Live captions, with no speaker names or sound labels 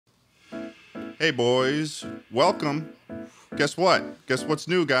Hey boys, welcome. Guess what? Guess what's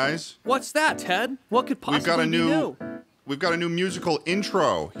new, guys? What's that, Ted? What could possibly be new? We've got a new musical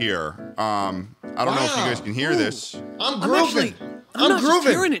intro here. I don't know if you guys can hear this. I'm grooving. I'm not just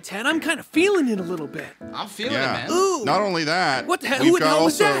hearing it, Ted. I'm kind of feeling it a little bit. I'm feeling it, man. Ooh. Not only that, What the hell? Who the hell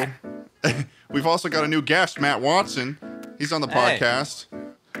was that? We've also got a new guest, Matt Watson. He's on the podcast.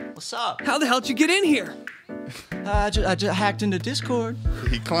 What's up? How the hell did you get in here? I just hacked into Discord.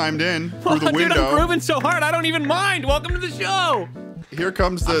 He climbed in through the Dude, window. I'm grooving so hard, I don't even mind. Welcome to the show. Here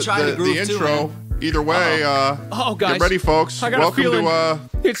comes the intro. Too, Either way, Oh, guys. get ready, folks. I got a Welcome feeling to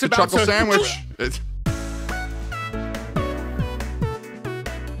it's the about Chuckle to- Sandwich.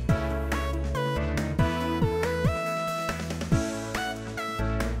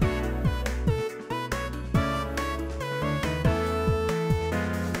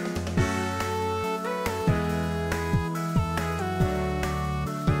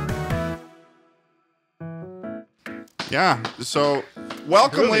 Yeah, so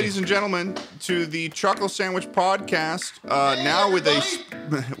welcome, ladies and gentlemen, to the Chuckle Sandwich podcast. Now with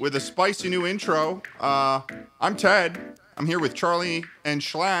a spicy new intro. I'm Ted. I'm here with Charlie and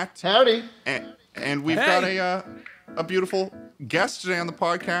Schlatt. Howdy. And we've got a beautiful guest today on the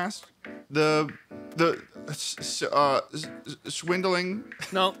podcast. Swindling.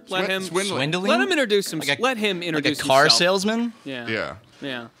 No, let him. Swindling? Let him introduce himself. Let him introduce Like a car himself. salesman? Yeah.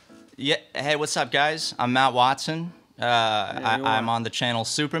 Yeah. Hey, what's up, guys? I'm Matt Watson. I'm on the channel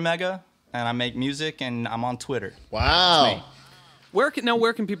Super Mega, and I make music, and I'm on Twitter. Wow. Where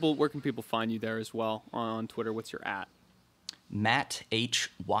can people find you there as well on Twitter? What's your @? Matt H.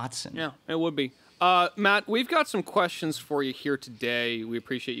 Watson. Yeah, it would be. Matt, we've got some questions for you here today. We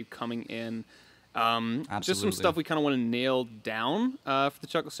appreciate you coming in. Absolutely. Just some stuff we kind of want to nail down for the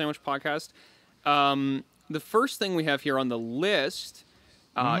Chuckle Sandwich podcast. The first thing we have here on the list,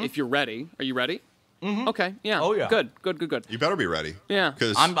 if you're ready. Are you ready? Mm-hmm. Okay, yeah. Oh, yeah. Good. You better be ready. Yeah. Because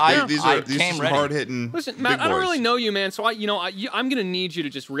these I are came some ready. hard-hitting Listen, big Matt, I don't boys. really know you, man, so I'm going to need you to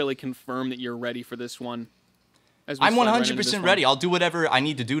just really confirm that you're ready for this one. I'm 100% ready. I'll do whatever I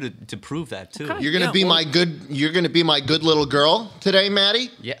need to do to prove that, too. You're gonna be my good little girl today, Maddie.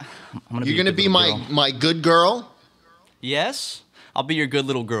 Yeah. You're gonna be my good girl. Yes? I'll be your good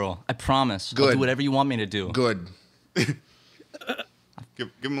little girl. I promise. Good. I'll do whatever you want me to do. Good. Give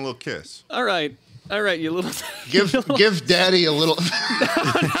him a little kiss. All right, you little... Give Daddy a little.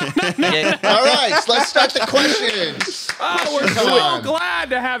 Yeah. All right, so let's start the questions. Oh, we're Come so on. glad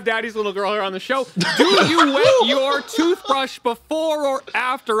to have Daddy's little girl here on the show. Do you wet your toothbrush before or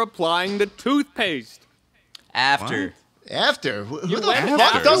after applying the toothpaste? After. After? Who the went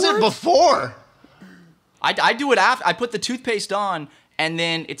fuck does it before? I do it after. I put the toothpaste on, and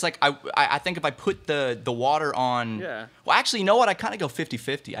then it's like, I think if I put the water on... Yeah. Well, actually, you know what? I kind of go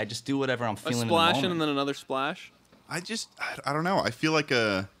 50-50. I just do whatever I'm A feeling in the splash moment. and then another splash? I don't know. I feel like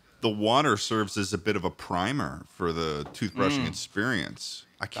the water serves as a bit of a primer for the toothbrushing experience.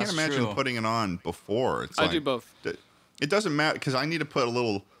 I can't That's imagine true. putting it on before. I do both. It doesn't matter because I need to put a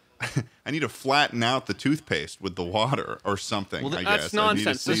little. I need to flatten out the toothpaste with the water or something. Well, I that's guess nonsense. I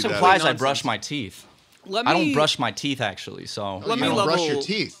need to see This that. implies I Nonsense. brush my teeth. Let I me- don't brush my teeth, actually, so... Let You me don't brush level- your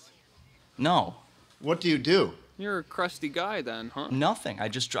teeth. No. What do you do? You're a crusty guy then, huh? Nothing.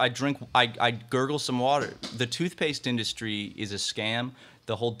 I gurgle some water. The toothpaste industry is a scam.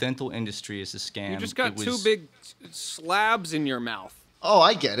 The whole dental industry is a scam. You just got It was- two big slabs in your mouth. Oh,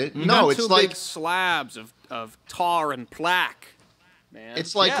 I get it. You No, got it's two like big slabs of tar and plaque, man.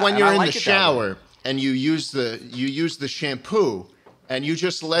 it's like Yeah, when and you're I in like the it that way. shower and you use the shampoo and you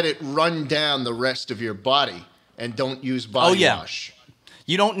just let it run down the rest of your body and don't use body wash.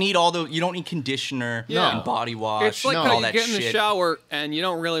 You don't need conditioner Yeah. and body wash. It's like No. how all you that get in the shit. shower and you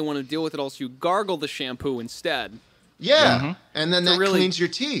don't really want to deal with it all, so you gargle the shampoo instead. Yeah, and then that really- cleans your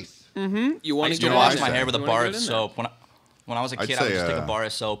teeth. You I want to used get to in wash there. my hair with a You wanna bar get of in there. soap. When I was a I'd kid, I would say, just take a bar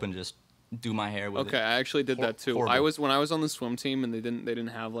of soap and just do my hair with Okay, it. I actually did that too. Horrible. When I was on the swim team and they didn't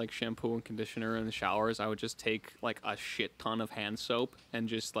have like shampoo and conditioner in the showers, I would just take like a shit ton of hand soap and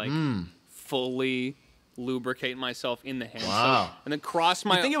just like fully lubricate myself in the hand Wow. soap and then cross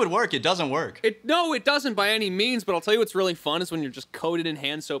my You think it would work? It doesn't work. No, it doesn't by any means, but I'll tell you what's really fun is when you're just coated in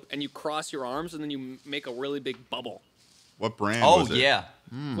hand soap and you cross your arms and then you make a really big bubble. What brand Oh, was it? yeah.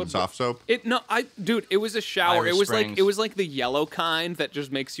 Soft soap? Dude, it was a shower. Irish Springs. It was like the yellow kind that just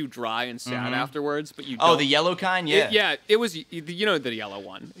makes you dry and sad afterwards, but you Oh, don't. the yellow kind? Yeah. It was you know the yellow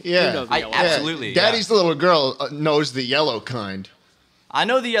one. Yeah. You know the I yellow absolutely- one. yeah. Daddy's little girl knows the yellow kind. I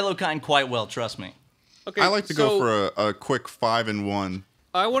know the yellow kind quite well, trust me. Okay, I like to go for a quick 5-in-1.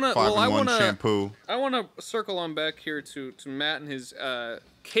 I want to. Well, I 5-in-1 want to. shampoo. I want to circle on back here to Matt and his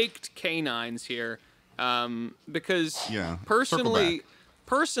caked canines here, because Yeah,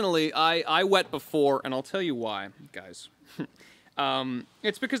 personally, I wet before, and I'll tell you why, guys.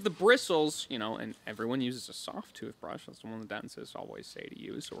 It's because the bristles, you know, and everyone uses a soft toothbrush. That's the one the dentists always say to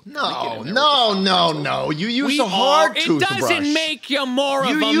use. Or No. You use We a hard are, toothbrush. It doesn't make you more of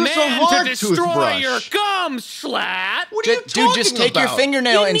a use a man hard to destroy toothbrush. your gums, Schlatt. What are you talking Dude, just take your about?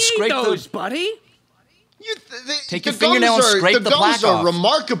 fingernail You and need scrape those, the. buddy. Take your fingernail and scrape the plaque gums are off.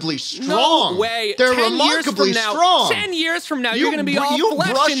 remarkably strong. No way. They're 10 years remarkably from now, strong. 10 years from now, You you're going to be br- all you flesh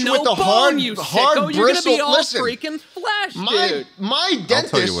brush and no with the bone, hard- you hard sicko. You're going to be bristle- all listen. freaking flesh, My dude.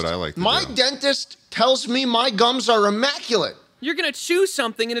 dentist. I'll tell you what I like to my do. dentist tells me my gums are immaculate. You're going to chew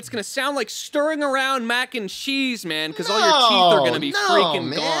something, and it's going to sound like stirring around mac and cheese, man, because all your teeth are going to be freaking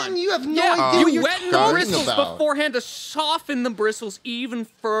man. gone. You have no yeah, idea what you you're wet the talking bristles about. beforehand to soften the bristles even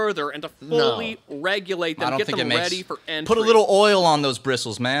further and to fully regulate them, I don't get think them it makes. ready for entry. Put a little oil on those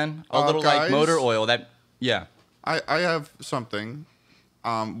bristles, man. A little like guys? motor oil. Yeah. I have something.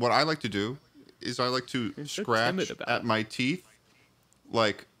 What I like to do is I like to so scratch timid about at it. my teeth,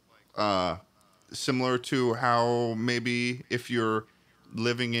 like similar to how maybe if you're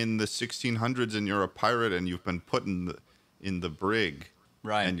living in the 1600s and you're a pirate and you've been put in the brig,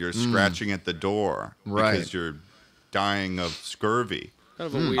 Right. and you're scratching at the door Right. because you're dying of scurvy. Kind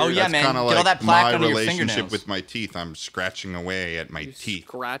of a weird. Oh, yeah, That's man. kind of Get all like that plaque my under your relationship fingernails. with my teeth. I'm scratching away at my teeth.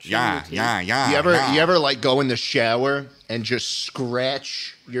 scratching yeah, your teeth? yeah. You ever like go in the shower and just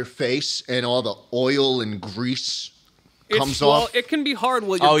scratch your face and all the oil and grease comes well, off? it can be hard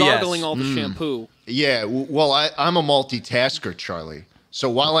while you're Oh, yes. gargling all the shampoo. Yeah, well, I'm a multitasker, Charlie. So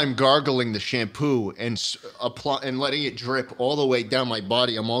while I'm gargling the shampoo and and letting it drip all the way down my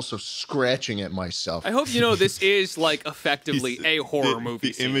body, I'm also scratching at myself. I hope you know this is like effectively a horror movie.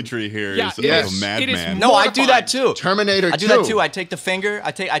 The scene. imagery here is Yeah, of it a is- it is madman. No, I do that too. Terminator 2. I do that too. I take the finger.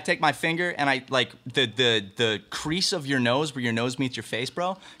 I take my finger and I like the crease of your nose where your nose meets your face,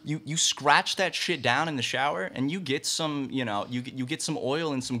 bro. You scratch that shit down in the shower and you get some, you know, you get some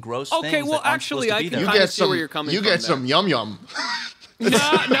oil and some gross Okay, things well, that aren't actually, supposed to I be can there. kinda see where you're coming you from get there. some yum yum. No,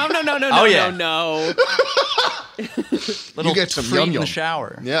 Oh, yeah. no. Little You get some treat in yum-yum. the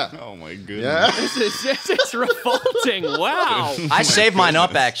shower. Yeah. Oh my goodness. Yeah. This is revolting. Wow. I save mine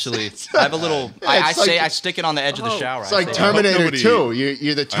up actually. I have a little. it's like- I stick it on the edge of the Oh. shower. It's I like save it. Terminator nobody- 2.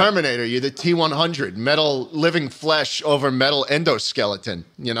 You're the Terminator. You're the T-100. Metal living flesh over metal endoskeleton,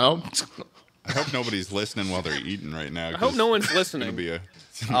 you know? I hope nobody's listening while they're eating right now. I hope no one's listening. Gonna be a,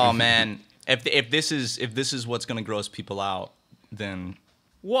 Oh man, if this is what's gonna gross people out, then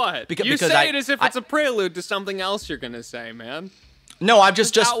What? Because- you because say I- it as if it's a prelude to something else you're gonna say, man. no, I'm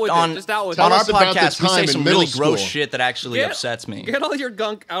just out with it, on just out with on it. our Tell us about the podcast we say time in some middle really gross school. shit that actually upsets me. Get all your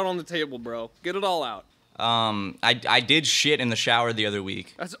gunk out on the table, bro. Get it all out. I did shit in the shower the other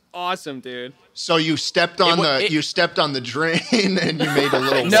week. That's awesome, dude. So you stepped on you stepped on the drain and you made a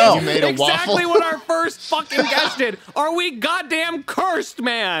little No. you made a Exactly waffle. what our first fucking guest did. Are we goddamn cursed,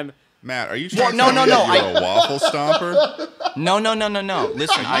 man? Matt, are you trying Well, to tell me no, that you're a waffle stomper? No.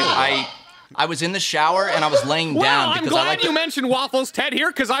 Listen, I was in the shower and I was laying Well, down I'm because I glad like you to, mentioned waffles, Ted, here,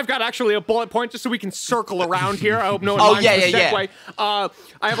 because I've got actually a bullet point just so we can circle around here. I hope no one Oh, minds yeah, the yeah, segue.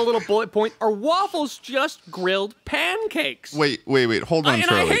 I have a little bullet point. Are waffles just grilled pancakes? Wait. Hold on, And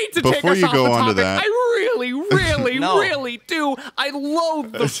Charlie. I hate to Before take us you off go the on to topic. that, I really, No. really do. I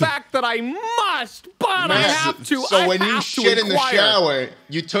loathe the fact that I must, but I Matt, have to. So I when you have to shit in the inquire. shower,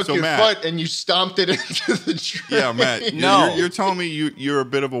 you took So your Matt- foot and you stomped it into the drain. yeah, Matt, No. you're telling me you're a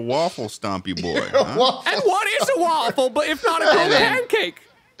bit of a waffle stompy boy. Huh? Waffle. And what is a waffle, but if not a grilled man. pancake?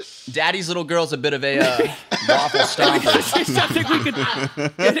 Daddy's little girl's a bit of a waffle stomper. This is something we could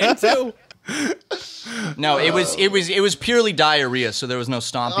get into. No, it was purely diarrhea, so there was no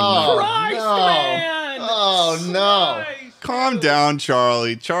stomping. needed. Christ, no. man! Oh no. Calm down,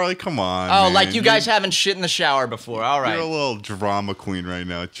 Charlie. Charlie, come on. Oh, man. like you guys haven't shit in the shower before. All You're a right. little drama queen right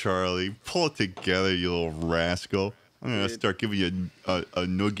now, Charlie. Pull it together, you little rascal. I'm gonna start giving you a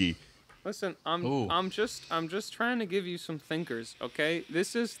noogie. Listen, Ooh. I'm just trying to give you some thinkers, okay?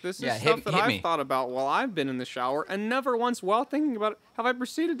 This is Yeah, stuff hit that me. I've thought about while I've been in the shower, and never once while thinking about it have I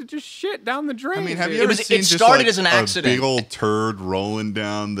proceeded to just shit down the drain. I mean, have dude. you ever was- seen it just started like as an a accident. big old turd rolling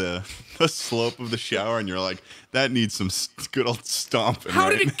down the slope of the shower, and you're like, that needs some good old stomping. How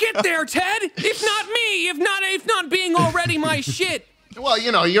right did it get there, Ted? If not me, if not being already my shit. Well,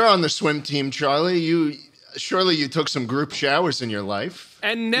 you know, you're on the swim team, Charlie. Surely you took some group showers in your life.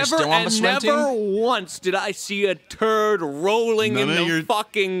 And never, still on the swim never once did I see a turd rolling in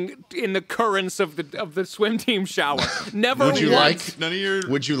the currents of the swim team shower. Never Would you once.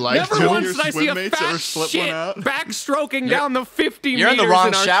 Would you like Never to? once did I see a swimmates ever fat slip one shit out? backstroking down the 50 You're in meters the wrong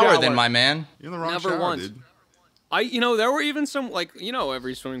in our shower then, my man. You're in the wrong Never shower, once. dude. There were even some,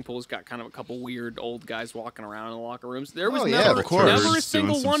 every swimming pool's got kind of a couple weird old guys walking around in the locker rooms. There was yeah, of course. never a Doing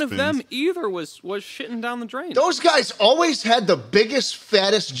single some one of them spins. either was shitting down the drain. Those guys always had the biggest,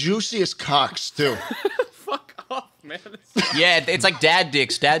 fattest, juiciest cocks too. Fuck off, man. Yeah, it's like dad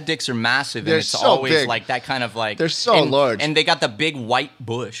dicks. Dad dicks are massive, They're and it's so always big. like that kind of like. They're so large. and they got the big white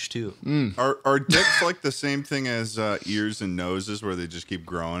bush too. Are dicks like the same thing as ears and noses, where they just keep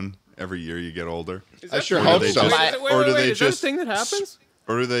growing every year you get older? I sure Or do hope they so. just- Or do they Is that a just thing that happens?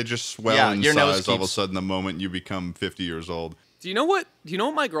 Or do they just swell Yeah, in your nose size all of a keeps- sudden the moment you become 50 years old? Do you know what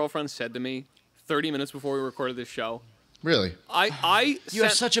my girlfriend said to me 30 minutes before we recorded this show? Really? You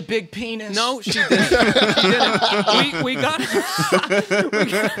have such a big penis. No, she didn't. She didn't. We got we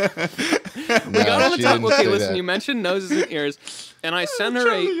got on the she top. didn't Okay, say listen. that. You mentioned noses and ears, and I sent her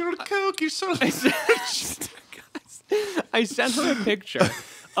a. You're a coke, you're so I sent her a picture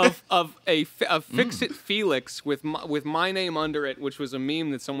of Fix-It Felix with my name under it, which was a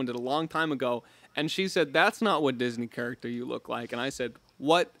meme that someone did a long time ago. And she said, "That's not what Disney character you look like." And I said,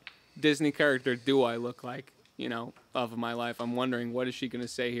 "What Disney character do I look like? Of my life? I'm wondering, what is she going to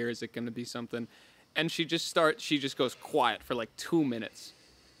say here? Is it going to be something?" And she just goes quiet for like 2 minutes.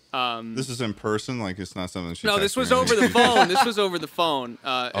 This is in person, like it's not something she. No, this texted was me. over the phone. This was over the phone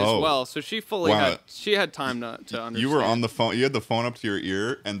as well. So she fully Wow. had time to understand. You were on the phone. You had the phone up to your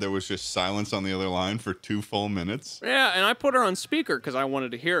ear, and there was just silence on the other line for 2 full minutes. Yeah, and I put her on speaker because I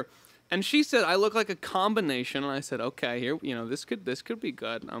wanted to hear. And she said, "I look like a combination." And I said, "Okay, here, this could be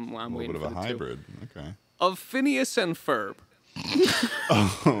good." I'm A little waiting bit for of a the two. hybrid. Okay. Of Phineas and Ferb.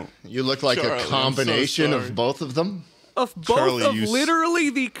 You look like Charlie, a I'm so combination sorry. of both of them. Of both Charlie, of you literally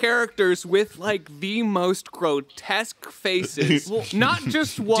the characters with like the most grotesque faces. Not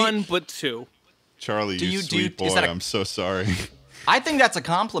just one, but two. Charlie, Do you you- do sweet you- boy. is that a- I'm so sorry. I think that's a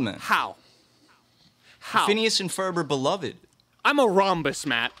compliment. How? Phineas and Ferb are beloved. I'm a rhombus,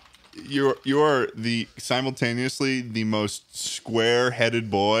 Matt. You are simultaneously the most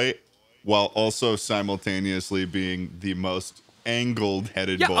square-headed boy, while also simultaneously being the most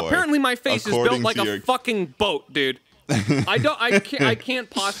angled-headed Yeah, boy. apparently my face is built according like to a your- fucking boat, dude. I can't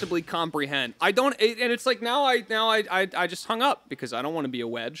possibly comprehend. And it's like now I just hung up because I don't want to be a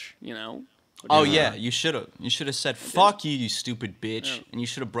wedge, Oh yeah, you should have. You should have said "fuck you, you stupid bitch," Yeah. and you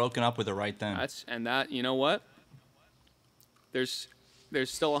should have broken up with her right then. You know what? There's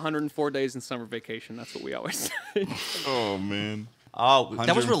still 104 days in summer vacation. That's what we always say. Oh man. Oh,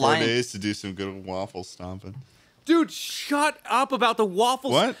 that was 104 Reliant. days to do some good waffle stomping. Dude, shut up about the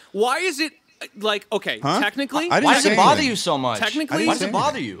waffles. What? Why is it okay? Huh? Technically, I didn't Why does say it bother anything. you so much? Technically- why does I it didn't say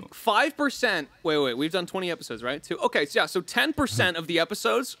bother you? 5%. Wait. We've done 20 episodes, right? Okay, so 10% of the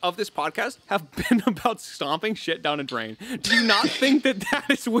episodes of this podcast have been about stomping shit down a drain. Do you not think that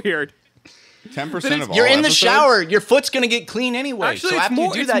is weird? 10% of all You're in the episodes? shower. Your foot's gonna get clean anyway. Actually, so it's after more,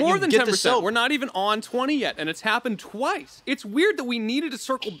 you do it's that, more you than get 10%. the soap. We're not even on 20 yet, and it's happened twice. It's weird that we needed to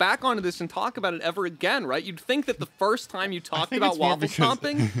circle back onto this and talk about it ever again, right? You'd think that the first time you talked think about it's more waffle because-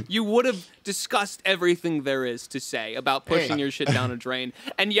 stomping, you would have discussed everything there is to say about pushing Hey. your shit down a drain,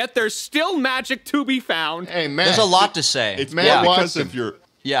 and yet there's still magic to be found. Hey man, There's a lot to say. It's Man, more because Watson. if you're.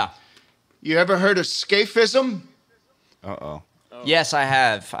 Yeah. you ever heard of scaphism? Uh-oh. Yes, I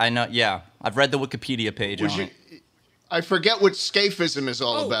have. I know. Yeah, I've read the Wikipedia page Would on you? it. I forget what scaphism is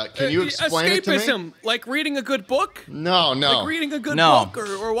all about. Can you explain it to me? Escapism, like reading a good book? No. Like reading a good No. book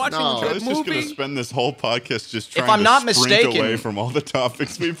or watching No. a I good was just going to movie? spend this whole podcast just trying I'm to not sprint mistaken- away from all the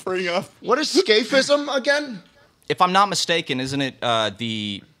topics we bring up. What is scaphism again? If I'm not mistaken, isn't it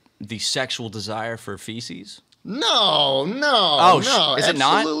the sexual desire for feces? No. Oh, no. is it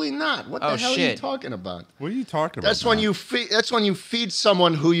not? Absolutely not. What the Oh, hell are you shit. talking about? What are you talking about? That's when Matt? you feed. That's when you feed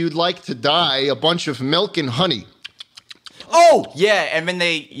someone who you'd like to die a bunch of milk and honey. Oh, yeah, and then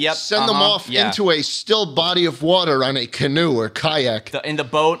they Send them off into a still body of water on a canoe or kayak. in the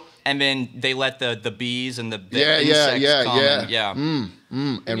boat, and then they let the bees and the Yeah, insects come and-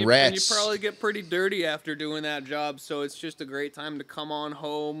 and And rats. you probably get pretty dirty after doing that job, so it's just a great time to come on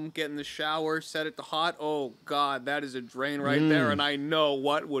home, get in the shower, set it to hot. Oh, God, that is a drain right there, and I know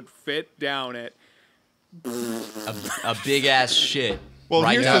what would fit down it. a big ass shit. Well,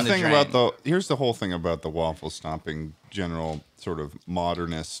 right here's down the thing drain. about here's the whole thing about the waffle stomping general sort of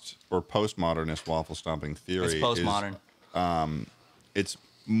modernist or postmodernist waffle stomping theory. It's postmodern. It's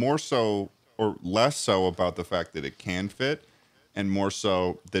more so or less so about the fact that it can fit and more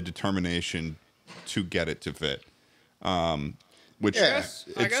so the determination to get it to fit. Which that's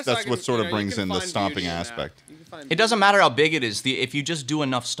what sort of brings in the stomping aspect. It doesn't matter how big it is. If you just do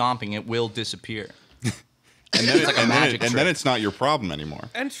enough stomping, it will disappear. And then it's like a magic trick. And then it's not your problem anymore.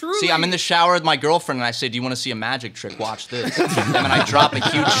 And truly, see, I'm in the shower with my girlfriend, and I say, "Do you want to see a magic trick? Watch this." And then I drop a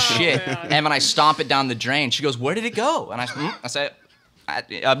huge shit, and when I stomp it down the drain, she goes, "Where did it go?" And I say,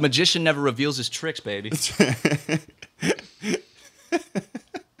 "A magician never reveals his tricks, baby."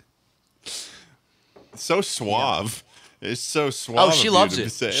 So suave. Yeah. It's so suave. Oh, she loves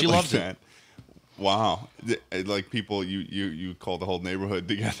it. She loves it. Wow. Like people, you call the whole neighborhood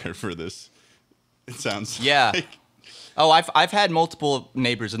together for this. It sounds like Oh, I've had multiple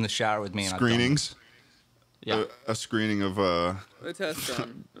neighbors in the shower with me. And screenings. Yeah. A screening of a test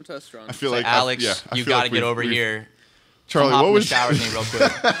run. A test run. I feel like Alex, you got to get over here. Charlie, what was the shower with me real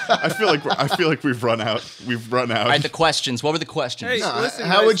quick? I feel like we've run out. We've run out. All right, the questions. What were the questions? Hey, listen,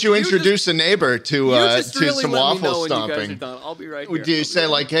 how guys, would you introduce a neighbor to really some waffle stomping? I'll be right here. Do you say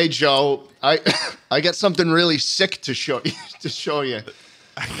like, "Hey Joe, I got something really sick to show you"?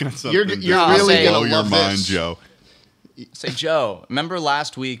 I got something You're really gonna blow your love mind, this. Joe. Say, Joe, remember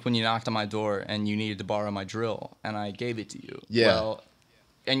last week when you knocked on my door and you needed to borrow my drill and I gave it to you? Yeah. Well,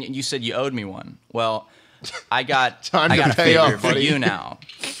 and you said you owed me one. Well, I got Time I to got a pay favor up, for buddy. you now.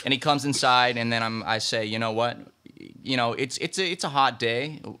 And he comes inside and then I say, you know what? You know, it's a hot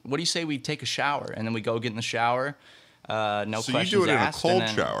day. What do you say we take a shower and then we go get in the shower? No So questions you do it in a asked, cold and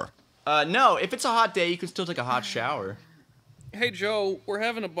then- shower. No, if it's a hot day, you can still take a hot shower. Hey Joe, we're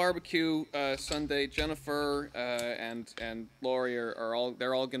having a barbecue Sunday. Jennifer and Lori are all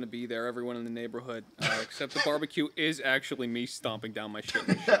going to be there. Everyone in the neighborhood, except the barbecue is actually me stomping down my shit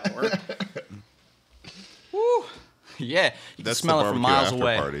in the shower. Woo! Yeah, you can That's smell the it from barbecue miles after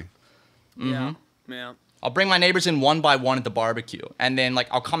away. party. Yeah. I'll bring my neighbors in one by one at the barbecue, and then like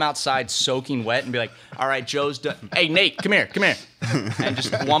I'll come outside soaking wet and be like, "All right, Joe's done. Hey Nate, come here," and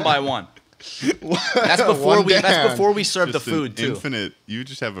just one by one. That's before we serve the Just an food too. Infinite. You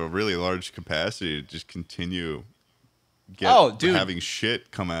just have a really large capacity to just continue. Having shit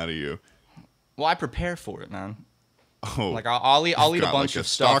come out of you. Well, I prepare for it, man. Oh, Like I'll eat a got, bunch like, a of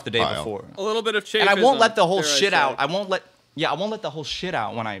stuff the day stockpile. before, A little bit of chafe. and I won't let the whole shit out. I won't let the whole shit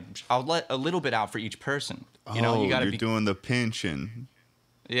out I'll let a little bit out for each person. You know, you gotta you're be doing the pinching.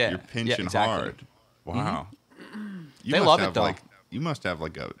 yeah. You're pinching exactly. hard. Wow. You They must love it, have, though. you must have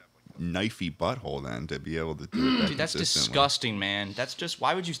like a knifey butthole then to be able to do it. That Dude, that's consistently. disgusting, man. That's just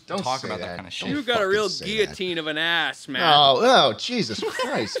why would you Don't talk say about that that. kind of Don't shit? You got a real fucking say that. guillotine of an ass, man. Oh, Jesus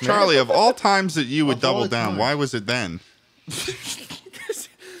Christ, man. Charlie, of all times that you would Of all double down, time. why was it then?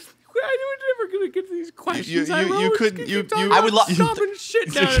 I was never gonna get to these questions. I would love- stomping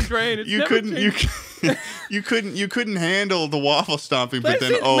shit down a drain. It's You never couldn't. changed. You couldn't handle the waffle stomping, but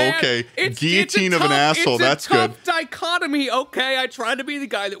then Listen, man, okay, it's guillotine a of an tough- asshole. That's It's a good. tough dichotomy. Okay, I try to be the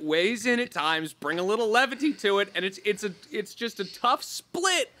guy that weighs in at times, bring a little levity to it, and it's just a tough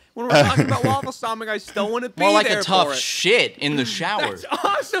split. When we're talking about waffle stomping, I still want to be More like there a tough for it. shit in the shower. That's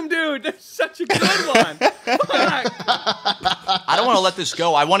awesome, dude. That's such a good one. Fuck. I don't want to let this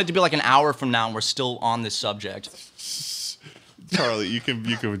go. I want it to be like an hour from now and we're still on this subject. Charlie, you can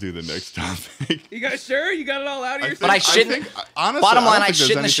do the next topic. You guys sure? You got it all out of your But I system? shit. Honestly, Bottom line, don't I think there's shit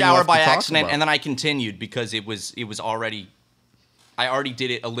in the anything shower left by to talk accident, about. and then I continued because it was already. I already did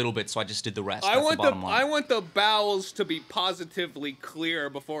it a little bit, so I just did the rest. I That's want the bottom line. I want the bowels to be positively clear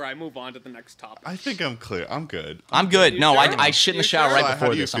before I move on to the next topic. I think I'm clear. I'm good. I'm good. You No, sure? I shit in the You shower sure? right How before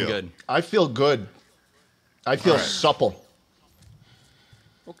do you this. I'm feel? good. I feel good. I feel supple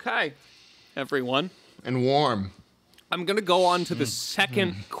Okay, everyone. and warm. I'm gonna go on to the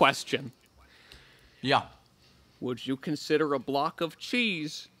second question. Yeah. Would you consider a block of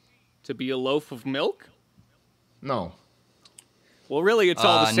cheese to be a loaf of milk? No. Well, really, it's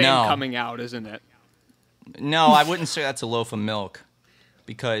all the same no. coming out, isn't it? No, I wouldn't say that's a loaf of milk,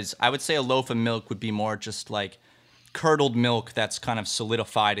 because I would say a loaf of milk would be more just like curdled milk that's kind of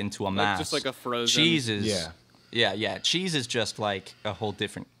solidified into a mass. just like a frozen- Cheese is. Yeah. Yeah. Cheese is just like a whole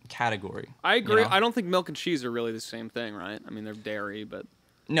different category. I agree. You know? I don't think milk and cheese are really the same thing, right? I mean, they're dairy, but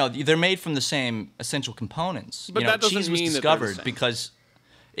No, they're made from the same essential components. But you know, that doesn't cheese was mean that they're the discovered same. because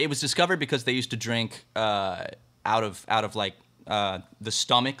it was discovered because they used to drink out of like the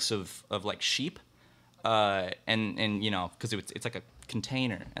stomachs of like sheep, and you know, because it's like a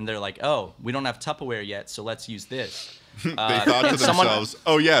container, and they're like, oh, we don't have Tupperware yet, so let's use this. They thought to someone- themselves,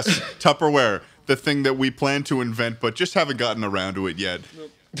 "Oh yes, Tupperware, the thing that we plan to invent, but just haven't gotten around to it yet."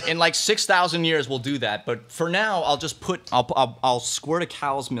 In like 6,000 years, we'll do that. But for now, I'll just I'll squirt a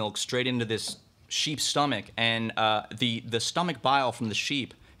cow's milk straight into this sheep's stomach, and the stomach bile from the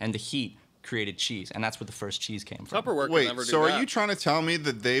sheep and the heat created cheese, and that's where the first cheese came from. Tupperware can Wait, never do so that. are you trying to tell me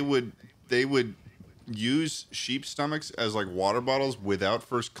that they would use sheep stomachs as like water bottles without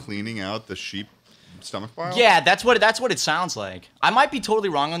first cleaning out the sheep stomach bile? Yeah, that's what it sounds like. I might be totally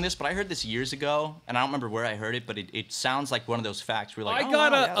wrong on this, but I heard this years ago, and I don't remember where I heard it, but it sounds like one of those facts where you're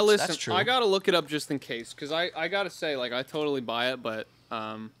like, listen. that's true. I gotta look it up just in case, because I gotta say, like, I totally buy it, but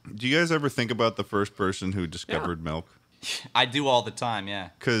Do you guys ever think about the first person who discovered milk? I do all the time, yeah.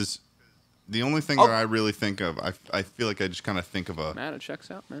 Because the only thing that I really think of, I feel like I just kind of think of a. man, it checks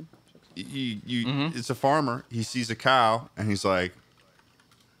out, man. It's a farmer. He sees a cow and he's like,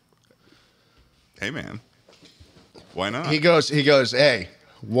 "Hey, man, why not?" He goes, hey,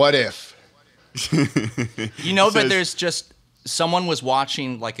 what if? But there's just someone was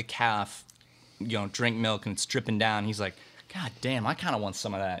watching like a calf, drink milk and it's dripping down. He's like, God damn, I kind of want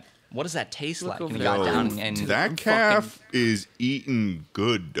some of that. What does that taste like? And he got down and that calf is eating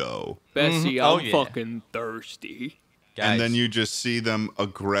good though. Bessie, Oh, I'm yeah. fucking thirsty. Guys, And then you just see them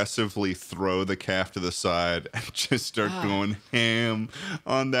aggressively throw the calf to the side and just start going ham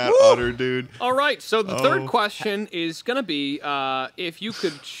on that udder, dude. All right, so the third question is gonna be if you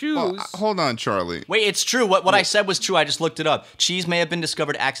could choose. Well, hold on, Charlie. Wait, it's true. What I said was true. I just looked it up. Cheese may have been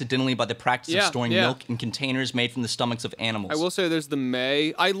discovered accidentally by the practice of storing milk in containers made from the stomachs of animals. I will say there's the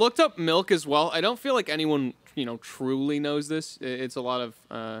may. I looked up milk as well. I don't feel like anyone truly knows this. It's a lot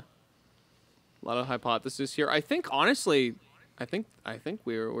of hypothesis here. I think honestly, I think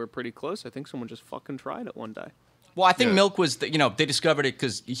we're pretty close. I think someone just fucking tried it one day. Well, I think milk was, they discovered it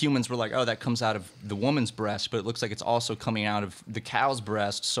because humans were like, oh, that comes out of the woman's breast, but it looks like it's also coming out of the cow's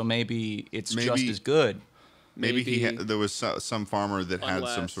breast, so maybe it's just as good. Maybe there was some farmer that had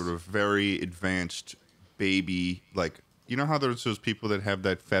some sort of very advanced baby, like, you know how there's those people that have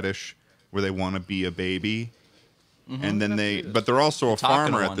that fetish where they want to be a baby? And then but they're also a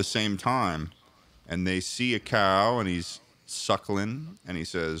farmer at the same time. And they see a cow and he's suckling and he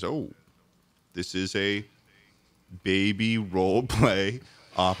says, "Oh, this is a baby role play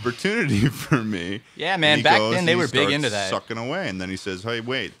opportunity for me." Yeah, man. Back then they were big into that. Sucking away, and then he says, "Hey,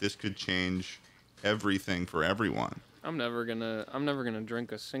 wait, this could change everything for everyone." I'm never gonna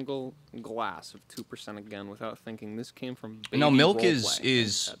drink a single glass of 2% again without thinking this came from baby Milk role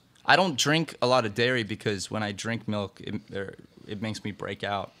is play. I don't drink a lot of dairy because when I drink milk, it makes me break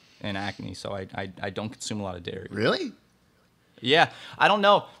out in acne, so I don't consume a lot of dairy. Really? Yeah, I don't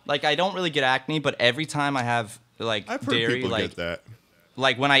know. Like, I don't really get acne, but every time I have like I've heard dairy, people like get that.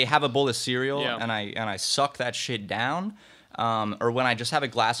 like when I have a bowl of cereal Yeah. and I suck that shit down, or when I just have a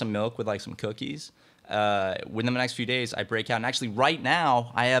glass of milk with like some cookies, within the next few days I break out. And actually, right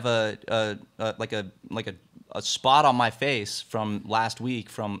now I have a spot on my face from last week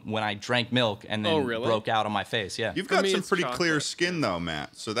from when I drank milk and then broke out on my face. Yeah, You've got me, some it's pretty clear chocolate. skin though,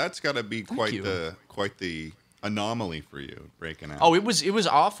 Matt. So that's got to be quite you. the anomaly for you breaking out. Oh, it was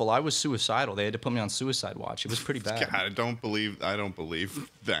awful. I was suicidal. They had to put me on suicide watch. It was pretty bad. God, I don't believe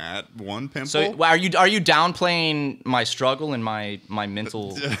that one pimple. So are you downplaying my struggle and my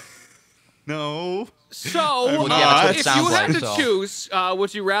mental? No. So, yeah, that's what it if sounds you had like, to so. choose,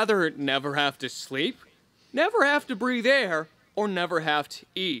 would you rather never have to sleep, never have to breathe air, or never have to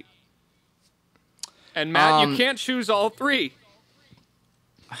eat? And Matt, you can't choose all three.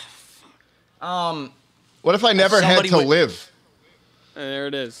 What if I never had Somebody to would- live? And there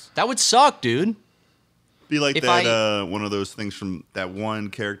it is. That would suck, dude. Be like If that one of those things from that one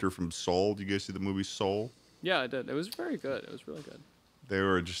character from Soul. Do you guys see the movie Soul? Yeah, I did. It was very good. It was really good. They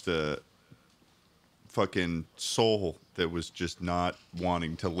were just a fucking soul that was just not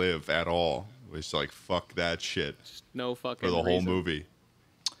wanting to live at all. It was like, fuck that shit No fucking for the whole reason. movie.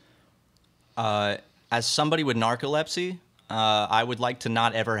 As somebody with narcolepsy, I would like to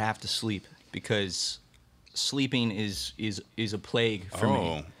not ever have to sleep because sleeping is a plague for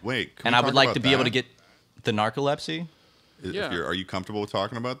me. Wait. can And we I would talk like about to be able to that? get the narcolepsy. Yeah. Are you comfortable with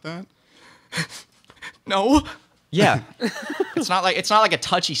talking about that? No. Yeah. it's not like a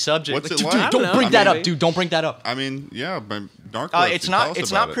touchy subject. What's it Dude, like? I don't don't bring know, that maybe. up, dude. Don't bring that up. I mean, yeah, but narcolepsy. It's tell not. us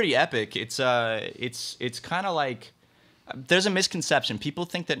It's about not it. pretty epic. It's kind of like there's a misconception. People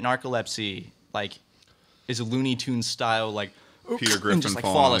think that narcolepsy like is a Looney Tunes style like Peter and Griffin just, like,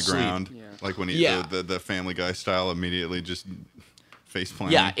 falling fall on the asleep. ground, Yeah. like when he Yeah. the Family Guy style immediately just face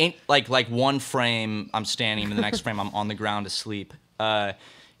planting. Yeah, ain't like one frame I'm standing, and the next frame I'm on the ground asleep.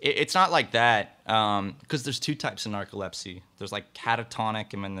 It's not like that because there's two types of narcolepsy. There's like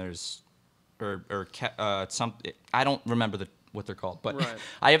catatonic, and then there's some. I don't remember what they're called, but Right.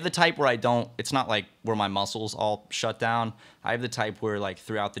 I have the type where I don't. It's not like where my muscles all shut down. I have the type where like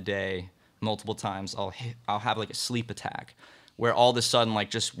throughout the day multiple times, I'll have like a sleep attack, where all of a sudden, like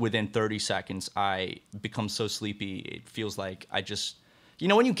just within 30 seconds, I become so sleepy. It feels like I just,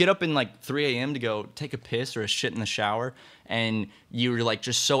 when you get up in like 3 a.m. to go take a piss or a shit in the shower, and you're like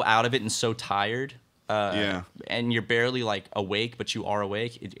just so out of it and so tired, and you're barely like awake, but you are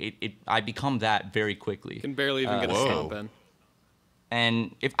awake. I become that very quickly. Can barely even get a slump in.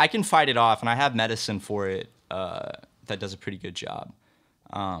 And if I can fight it off, and I have medicine for it that does a pretty good job,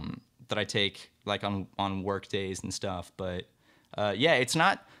 that I take like on work days and stuff. But it's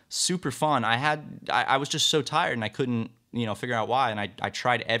not super fun. I was just so tired, and I couldn't figure out why. And I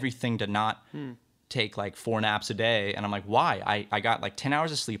tried everything to not take like 4 naps a day, and I'm like, why? I got like 10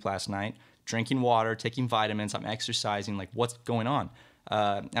 hours of sleep last night, drinking water, taking vitamins, I'm exercising, like what's going on?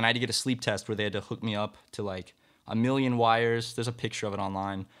 And I had to get a sleep test where they had to hook me up to like a million wires. There's a picture of it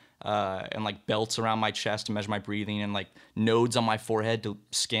online. And like belts around my chest to measure my breathing, and like nodes on my forehead to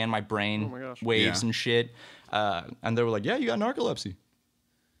scan my brain waves and shit. And they were like, yeah, you got narcolepsy.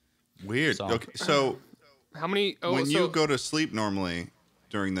 Weird. So, okay, so how many? When you go to sleep normally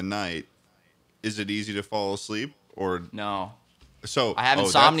during the night, is it easy to fall asleep or no? So I have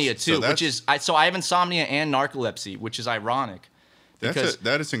insomnia too, which is so I have insomnia and narcolepsy, which is ironic.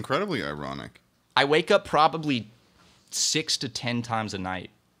 That is incredibly ironic. I wake up probably 6 to 10 times a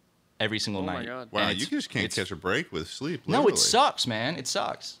night, every single night. Oh my God! Wow, you just can't catch a break with sleep. Literally. No, it sucks, man. It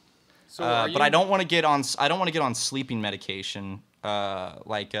sucks. So but I don't want to get on. I don't want to get on sleeping medication. What's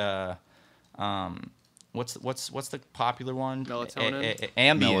the popular one? Melatonin.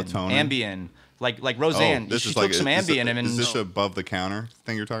 Ambien. Like Roseanne. She took some Ambien and is this above the counter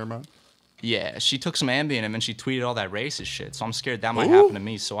thing you're talking about? Yeah, she took some Ambien and then she tweeted all that racist shit. So I'm scared that might happen to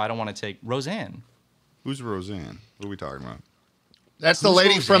me. So I don't want to take Roseanne. Who's Roseanne? What are we talking about? That's the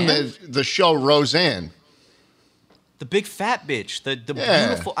lady from the show Roseanne. The big fat bitch. The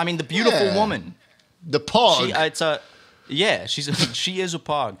beautiful. I mean, the beautiful woman. The pog. She is a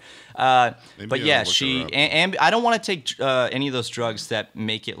pog. But yeah, I don't want to take any of those drugs that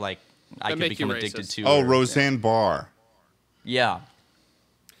make it like I can become addicted to. Oh, Roseanne Barr. Yeah.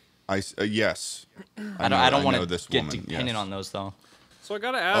 Yes. I don't want to get dependent on those though. So I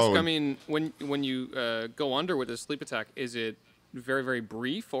gotta ask. I mean, when you go under with a sleep attack, is it very, very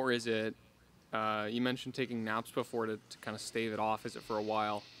brief, or is it? You mentioned taking naps before to kind of stave it off. Is it for a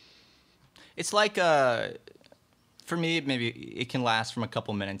while? It's like for me, maybe it can last from a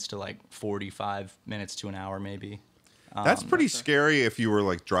couple minutes to like 45 minutes to an hour, maybe. That's pretty scary if you were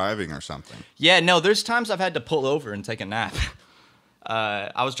like driving or something. Yeah, no, there's times I've had to pull over and take a nap.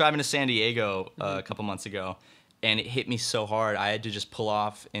 I was driving to San Diego a couple months ago, and it hit me so hard I had to just pull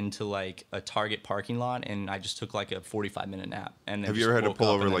off into like a Target parking lot, and I just took like a 45-minute nap. And then have you ever had to pull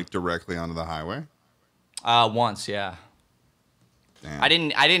over like directly onto the highway? Once, yeah. Damn. I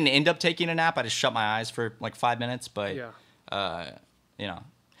didn't end up taking a nap. I just shut my eyes for like 5 minutes, but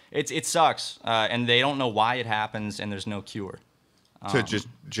it sucks, and they don't know why it happens, and there's no cure. To just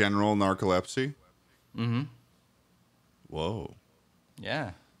general narcolepsy. Mm-hmm. Whoa.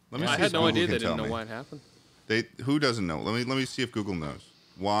 Yeah. I had no idea they didn't know why it happened. Who doesn't know? Let me see if Google knows.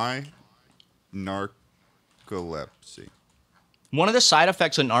 Why narcolepsy? One of the side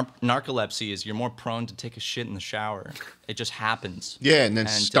effects of narcolepsy is you're more prone to take a shit in the shower. It just happens. Yeah, and then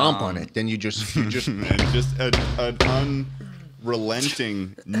stomp on it. Then you just and just an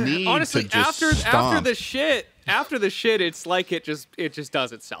unrelenting need honestly, to just after the shit, it's like it just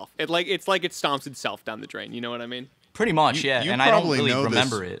does itself. It's like it stomps itself down the drain. You know what I mean? Pretty much, yeah. And I don't really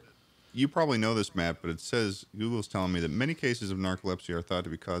remember it. You probably know this, Matt, but it says Google's telling me that many cases of narcolepsy are thought to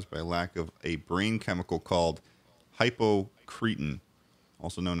be caused by a lack of a brain chemical called hypocretin,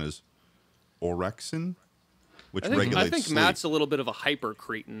 also known as orexin, which regulates I think sleep. Matt's a little bit of a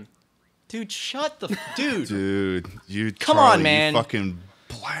hypercretin. Dude, shut the dude. Dude, you come Charlie, on, man. You fucking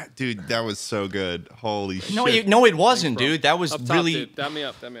dude, that was so good. Holy shit. No, it wasn't, thanks, dude. That was up really. Top, dude. Dab me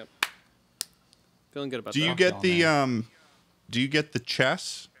up. Feeling good about that. Do you get the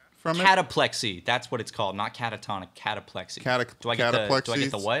chess from it? Cataplexy. That's what it's called. Not catatonic. Cataplexy. Do I get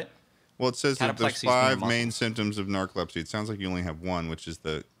the what? Well, it says that there's 5 main symptoms of narcolepsy. It sounds like you only have one, which is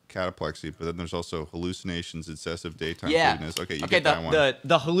the cataplexy, but then there's also hallucinations, excessive daytime sleepiness. Okay, you get that one.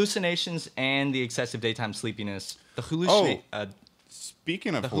 The hallucinations and the excessive daytime sleepiness.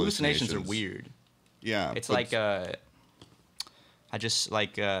 Speaking of hallucinations are weird. Yeah. It's like I just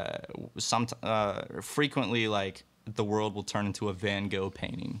like frequently like the world will turn into a Van Gogh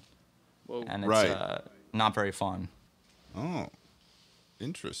painting. Whoa. And it's not very fun. Oh,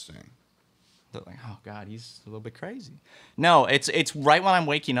 interesting. They're like, oh God, he's a little bit crazy. No, it's right when I'm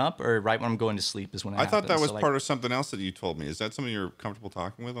waking up or right when I'm going to sleep is when it happens. I thought that was part of something else that you told me. Is that something you're comfortable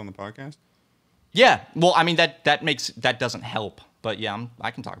talking with on the podcast? Yeah. Well, I mean that doesn't help, but yeah,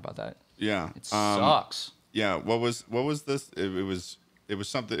 I can talk about that. Yeah. It sucks. Yeah. What was this? It was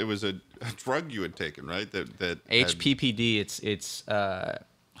something. It was a drug you had taken, right? That HPPD. It's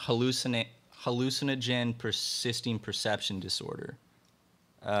hallucinogen persisting perception disorder.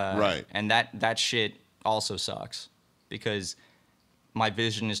 Right. And that shit also sucks because my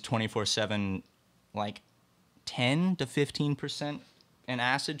vision is 24/7, like 10 to 15% an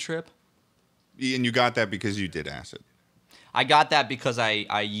acid trip. And you got that because you did acid. I got that because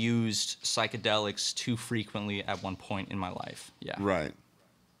I used psychedelics too frequently at one point in my life. Yeah. Right.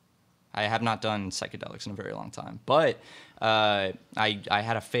 I have not done psychedelics in a very long time, but I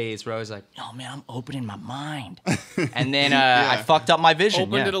had a phase where I was like, "Oh man, I'm opening my mind," and then I fucked up my vision.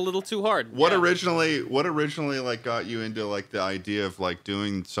 Opened it a little too hard. What originally like got you into like the idea of like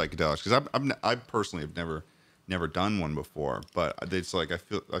doing psychedelics? Because I personally have never done one before, but it's like I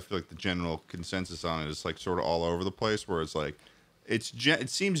feel like the general consensus on it is like sort of all over the place, where it's like it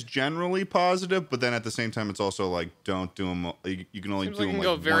seems generally positive, but then at the same time it's also like don't do them. You can only Seems do like it them can like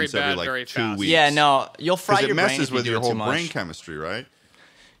go very once every bad like very 2 fast. weeks. Yeah, no, you'll fry because your it brain messes if you with do your it whole too much. brain chemistry, right?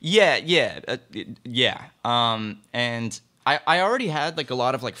 Yeah. And I already had like a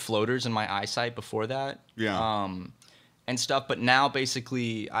lot of like floaters in my eyesight before that. Yeah. And stuff, but now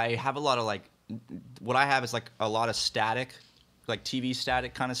basically I have a lot of like, what I have is like a lot of static, like TV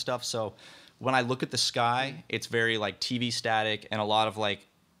static kind of stuff. So when I look at the sky, it's very like TV static and a lot of like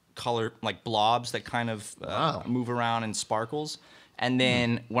color, like blobs that kind of move around and sparkles. And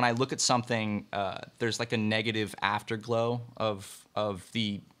then when I look at something, there's like a negative afterglow of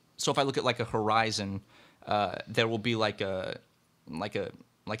the. So if I look at like a horizon, there will be like a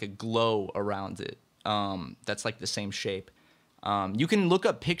glow around it. That's like the same shape. You can look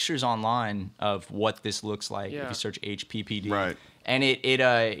up pictures online of what this looks like if you search HPPD. Right. And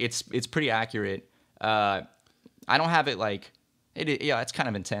it's pretty accurate. I don't have it like it's kind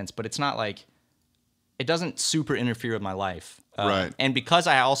of intense, but it's not like it doesn't super interfere with my life. Right. And because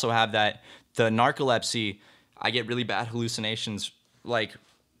I also have the narcolepsy, I get really bad hallucinations like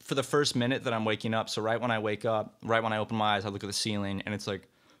for the first minute that I'm waking up. So right when I wake up, right when I open my eyes, I look at the ceiling and it's like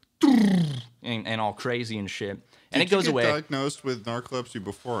and all crazy and shit. And it goes away. Did you get diagnosed with narcolepsy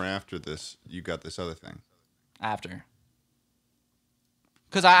before or after this? You got this other thing. After.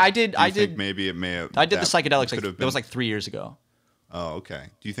 Because I did. Think maybe it may have. I did the psychedelics. Like, that was like 3 years ago. Oh, okay.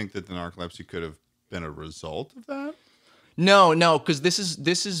 Do you think that the narcolepsy could have been a result of that? No, because this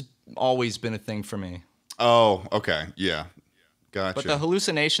has always been a thing for me. Oh, okay. Yeah. Gotcha. But the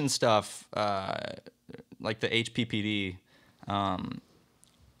hallucination stuff, like the HPPD,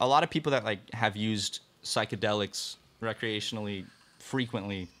 a lot of people that like have used psychedelics recreationally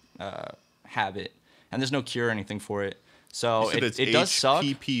frequently have it, and there's no cure or anything for it. So it does suck.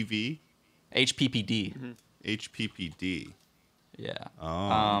 HPPV? HPPD. Mm-hmm. HPPD. Yeah. Oh.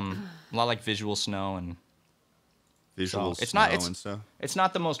 A lot like visual snow and Visual so snow and stuff. It's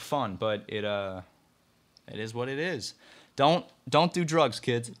not the most fun, but it is what it is. Don't do drugs,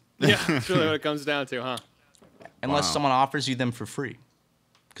 kids. Yeah, that's really what it comes down to, huh? Unless someone offers you them for free,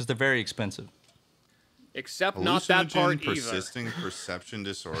 because they're very expensive. Except not that part either. Persisting perception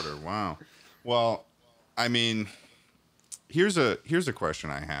disorder. Wow. Well, I mean, here's a question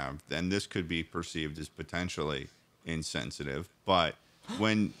I have, and this could be perceived as potentially insensitive, but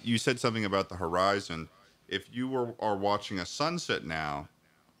when you said something about the horizon, if you are watching a sunset now,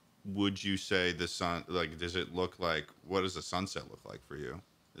 would you say the sun, like, does it look like, what does the sunset look like for you?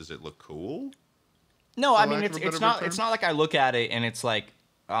 Does it look cool? No, I mean, it's not like I look at it and it's like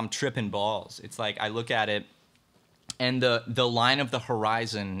I'm tripping balls. It's like I look at it and the line of the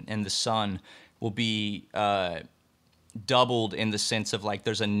horizon and the sun will be doubled in the sense of like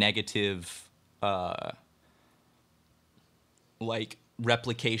there's a negative like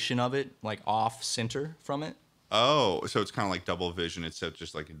replication of it, like off center from it. Oh, so it's kind of like double vision, except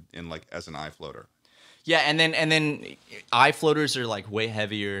just like in like as an eye floater. Yeah, and then eye floaters are like way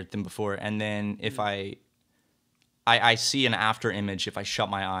heavier than before. And then if I see an after image if I shut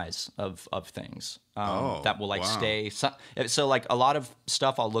my eyes of things that will like stay. So like a lot of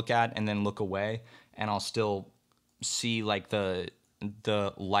stuff I'll look at and then look away, and I'll still see like the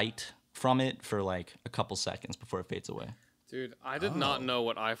light from it for like a couple seconds before it fades away. Dude, I did not know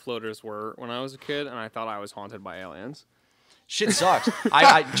what eye floaters were when I was a kid, and I thought I was haunted by aliens. Shit sucks.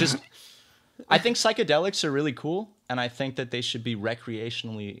 I think psychedelics are really cool, and I think that they should be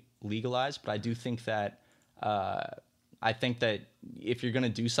recreationally legalized. But I do think that if you're gonna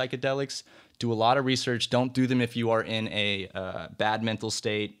do psychedelics, do a lot of research. Don't do them if you are in a bad mental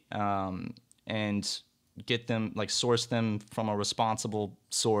state, and get them, like, source them from a responsible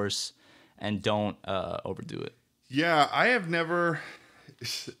source. and don't overdo it. Yeah, I have never.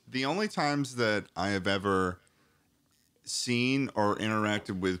 The only times that I have ever seen or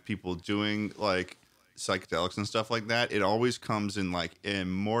interacted with people doing like psychedelics and stuff like that, it always comes in like a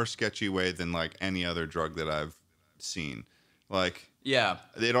more sketchy way than like any other drug that I've seen. Like, Yeah.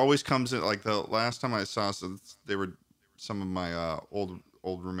 it always comes in like the last time I saw, so they were some of my old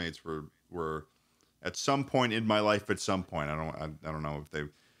roommates were at some point in my life. At some point, I don't know if they,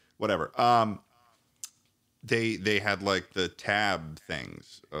 whatever. They had like the tab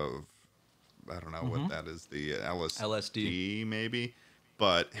things of, I don't know what that is, the LSD maybe,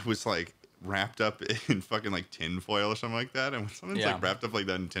 but it was like wrapped up in fucking like tinfoil or something like that. And when something's like wrapped up like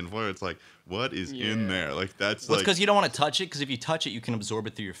that in tinfoil, it's like, what is in there? Like that's well, like, it's because you don't want to touch it, because if you touch it, you can absorb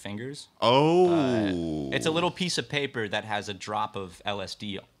it through your fingers. It's a little piece of paper that has a drop of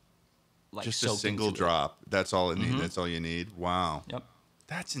LSD. Like just a single drop. That's all it needs. That's all you need. Wow. Yep.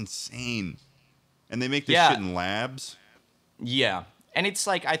 That's insane. And they make this shit in labs. Yeah, and it's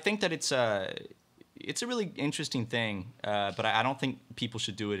like, I think that it's a really interesting thing, but I don't think people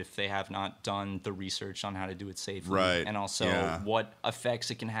should do it if they have not done the research on how to do it safely, right? And also what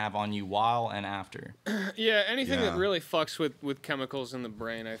effects it can have on you while and after. Yeah, anything that really fucks with chemicals in the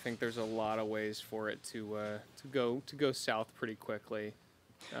brain, I think there's a lot of ways for it to go south pretty quickly.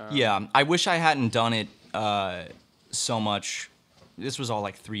 Yeah, I wish I hadn't done it so much. This was all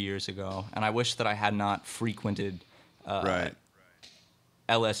like 3 years ago, and I wish that I had not frequented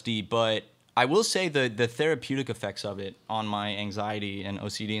LSD. But I will say the therapeutic effects of it on my anxiety and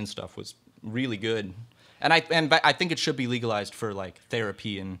OCD and stuff was really good. And I think it should be legalized for like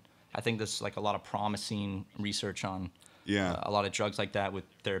therapy, and I think there's like a lot of promising research on a lot of drugs like that with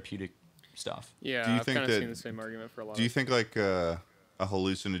therapeutic stuff. Yeah, do you I've think kind of that, seen the same argument for a lot. Do you think like a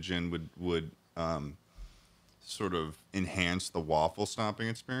hallucinogen would sort of enhance the waffle stomping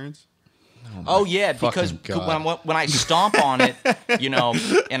experience? Oh yeah, because when I stomp on it, you know,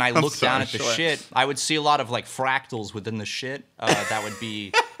 and I look down at the shit, I would see a lot of like fractals within the shit that would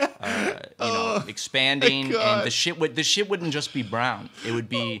be, expanding, and the shit wouldn't just be brown. It would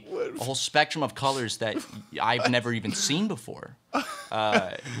be a whole spectrum of colors that I've never even seen before,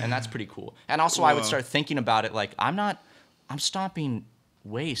 and that's pretty cool. And also, I would start thinking about it like I'm stomping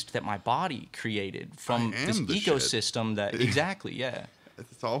waste that my body created from this ecosystem that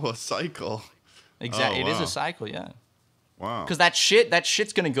It's all a cycle. Exactly. It is a cycle, yeah. Wow. Because that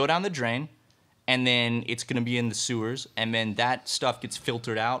shit's gonna go down the drain, and then it's gonna be in the sewers, and then that stuff gets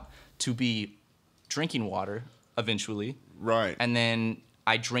filtered out to be drinking water eventually. Right. And then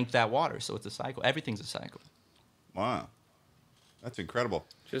I drink that water, so it's a cycle. Everything's a cycle. Wow. That's incredible.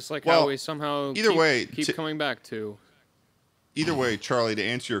 Just like how we somehow keep coming back to. Either way, Charlie, to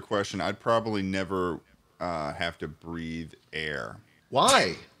answer your question, I'd probably never have to breathe air.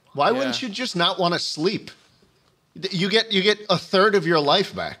 Why? Why wouldn't you just not want to sleep? You get a third of your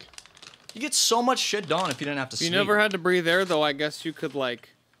life back. You get so much shit done if you didn't have to sleep. You never had to breathe air, though. I guess you could like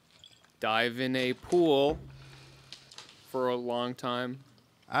dive in a pool for a long time.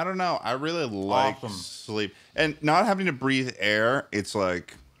 I don't know. I really like sleep, and not having to breathe air. It's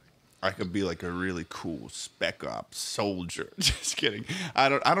like I could be like a really cool spec ops soldier. Just kidding. I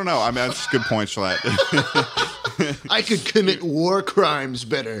don't know. I mean, that's a good point, Schlatt. I could commit war crimes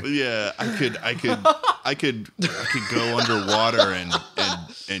better. Yeah, I could go underwater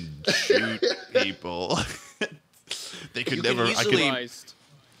and shoot people. They could never.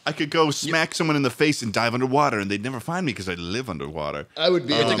 I could go smack someone in the face and dive underwater, and they'd never find me because I live underwater. I would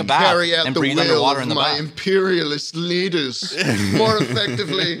be able to carry out the will of my imperialist leaders more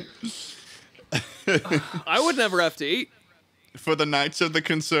effectively. I would never have to eat. For the Knights of the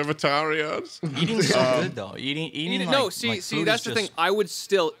Conservatarians. Eating's so good, though. Eating no, see, that's the thing. I would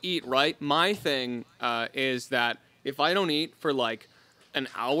still eat, right? My thing is that if I don't eat for like an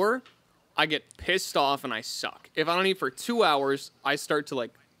hour, I get pissed off and I suck. If I don't eat for 2 hours, I start to like...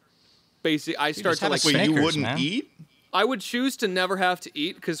 Basically, I start to like... Wait, you wouldn't eat? I would choose to never have to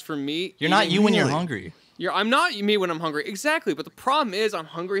eat because for me... You're not you when you're hungry. I'm not me when I'm hungry. Exactly, but the problem is I'm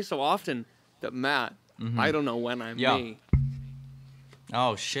hungry so often that, Matt, I don't know when I'm me.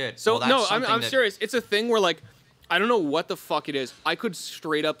 Oh, shit. So, well, no, I'm serious. It's a thing where, like, I don't know what the fuck it is. I could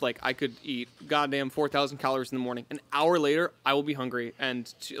straight up, like, I could eat goddamn 4,000 calories in the morning. An hour later, I will be hungry.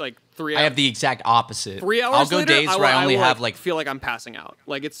 And, like, 3 hours... I have the exact opposite. 3 hours I'll go later, days where I only have, like... feel like I'm passing out.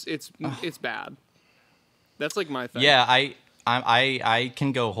 Like, it's bad. That's, like, my thing. Yeah, I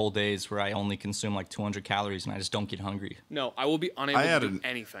can go whole days where I only consume, like, 200 calories and I just don't get hungry. No, I will be unable to do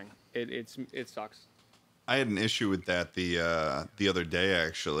anything. It sucks. I had an issue with that the other day,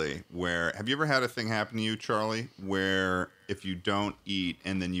 actually, where, have you ever had a thing happen to you, Charlie, where if you don't eat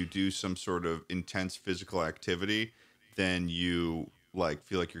and then you do some sort of intense physical activity, then you like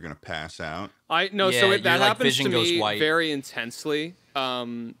feel like you're going to pass out? That like, happens vision to goes me white. very intensely.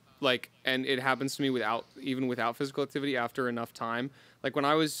 And it happens to me even without physical activity after enough time. Like when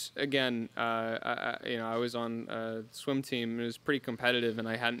I was, again, I was on a swim team, and it was pretty competitive, and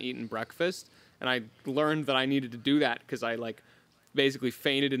I hadn't eaten breakfast, and I learned that I needed to do that because I like basically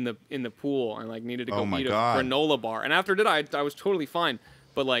fainted in the pool and like needed to go eat a granola bar. And after I was totally fine.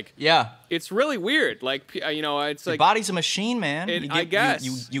 But like, Yeah. it's really weird. Like, it's Your like body's a machine, man. I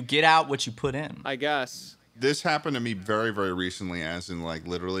guess. You get out what you put in. I guess. This happened to me very, very recently, as in like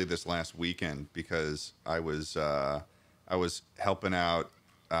literally this last weekend, because I was helping out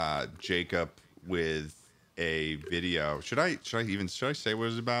Jacob with a video. Should I say what it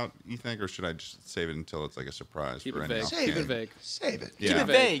was about, you think, or should I just save it until it's like a surprise? Keep for it anyone vague. else? Keep it vague. Save it. Yeah. Keep it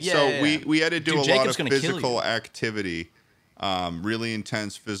vague. Yeah. So yeah. we had to do Dude, a Jacob's lot gonna of kill physical activity, really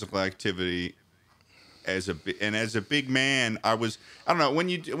intense physical activity. As a big man, I don't know, when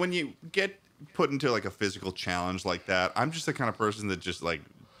you get put into like a physical challenge like that, I'm just the kind of person that just like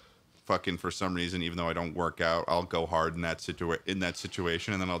fucking, for some reason, even though I don't work out, I'll go hard in that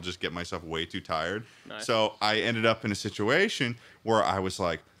situation, and then I'll just get myself way too tired. Nice. So I ended up in a situation where I was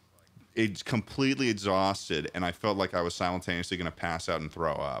like, it's completely exhausted, and I felt like I was simultaneously going to pass out and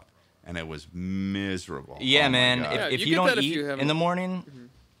throw up, and it was miserable. Yeah, Oh my man. God. Yeah, If you you get that don't if eat you haven't- in the morning,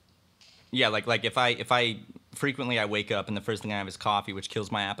 yeah, like if I frequently I wake up and the first thing I have is coffee, which kills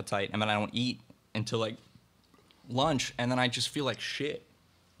my appetite, and then I don't eat until like lunch, and then I just feel like shit.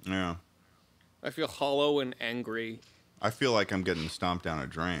 Yeah. I feel hollow and angry. I feel like I'm getting stomped down a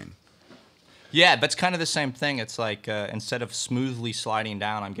drain. Yeah, but it's kind of the same thing. It's like instead of smoothly sliding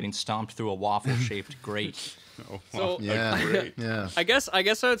down, I'm getting stomped through a waffle-shaped grate. So Yeah. Yeah. I guess I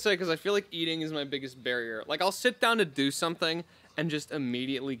would say, because I feel like eating is my biggest barrier. Like, I'll sit down to do something and just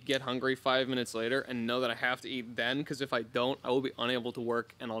immediately get hungry 5 minutes later and know that I have to eat then, because if I don't, I will be unable to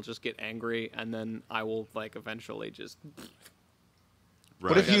work and I'll just get angry, and then I will like eventually just.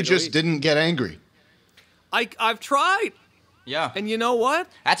 What if you Gotta go just eat. didn't get angry? I've tried, Yeah, and you know what?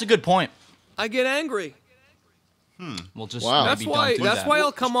 that's a good point. I get angry. We'll just Wow. That's maybe why. don't do That's that. why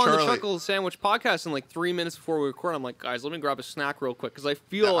I'll come on the Charlie- Chuckle Sandwich podcast in like 3 minutes before we record. I'm like, guys, let me grab a snack real quick, because I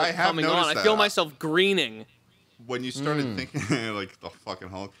feel I it have coming on. noticed I feel that. myself greening. When you started thinking like the fucking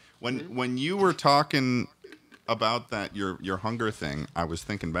Hulk, when you were talking about that your hunger thing, I was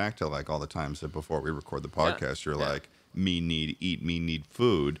thinking back to like all the times that before we record the podcast, you're like, me need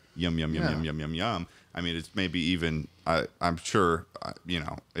food, yum yum yum Yeah. yum yum yum yum. I mean, it's maybe even I'm sure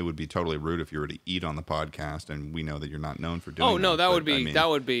it would be totally rude if you were to eat on the podcast, and we know that you're not known for doing. Oh no, that but, would be I mean, that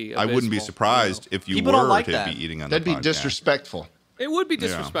would be. I wouldn't be abysmal, surprised if you People don't were like to that. be eating on That'd the be podcast. disrespectful. It would be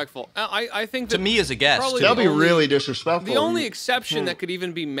disrespectful. I think To that me as a guest, probably too. That'd be only- really disrespectful. The only exception that could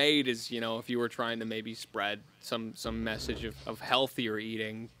even be made is, if you were trying to maybe spread some message of healthier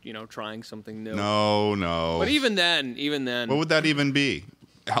eating, trying something new. No. But even then, What would that even be?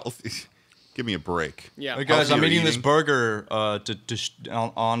 Healthy. Give me a break. yeah. Hey guys, I'm Healthier eating this eating. burger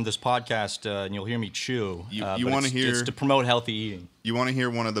on this podcast, and you'll hear me chew. You but wanna it's- hear- It's to promote healthy eating. You want to hear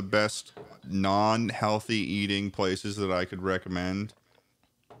one of the best non-healthy eating places that I could recommend?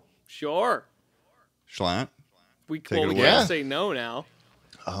 Sure. Jschlatt. We it we away. can't Yeah. say no now.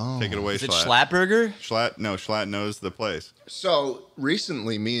 Take it away, Is it Jschlatt. Schlatt Burger? Jschlatt knows the place. So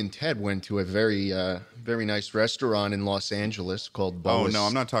recently, me and Ted went to a very, very nice restaurant in Los Angeles called Oh Boas. no,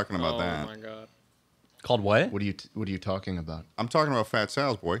 I'm not talking about Oh that. my god. Called what? What are you talking about? I'm talking about Fat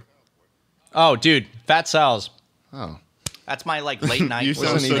Sal's, boy. Oh, dude, Fat Sal's. Oh, That's my like late night. You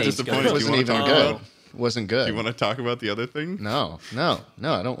sound wasn't so even disappointed. good. Do wasn't you wanna even talk good. about- Wasn't good. Do you want to talk about the other thing? No, I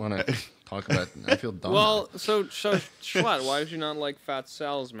don't want to talk about. I feel dumb. Well, so Schlatt, why did you not like Fat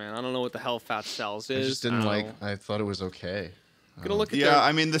Sal's, man? I don't know what the hell Fat Sal's I is. just didn't don't like. know. I thought it was okay. Gonna look at Yeah, their-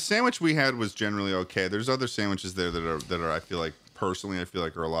 I mean the sandwich we had was generally okay. There's other sandwiches there that are I feel like personally I feel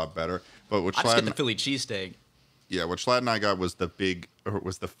like are a lot better. But what I just get the Schlatt, Philly cheesesteak. what Schlatt and I got was the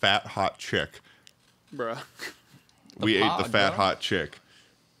fat hot chick. bruh. We ate the pod, fat bro. hot chick.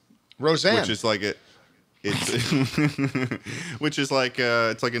 Roseanne. Which is like which is like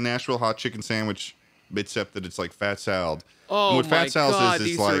it's like a Nashville hot chicken sandwich, except that it's like fat salad. Oh And what my Fat Sal's god, is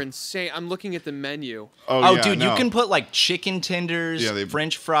these like, are insane. I'm looking at the menu. Oh, yeah, dude, no. you can put like chicken tenders, Yeah,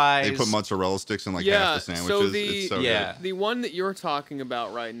 French fries. They put mozzarella sticks in like Yeah, half the so sandwiches. the- It's so Yeah. good. The one that you're talking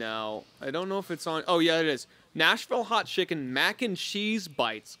about right now, I don't know if it's on. Oh yeah, it is. Nashville hot chicken, mac and cheese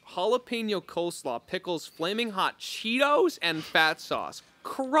bites, jalapeno coleslaw, pickles, flaming hot Cheetos, and fat sauce.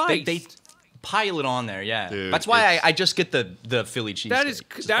 Christ. pile it on there. Yeah, Dude, that's why I just get the Philly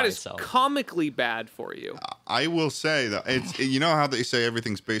cheesesteak. That is comically bad for you. I will say that it's you know how they say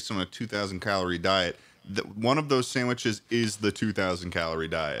everything's based on a 2,000 calorie diet. One of those sandwiches is the 2,000 calorie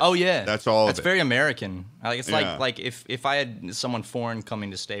diet. Oh yeah, that's all. That's of it. very American. Like it's Yeah. like if I had someone foreign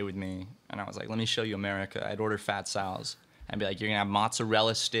coming to stay with me, and I was like, let me show you America. I'd order Fat Sal's. I'd be like, you're gonna have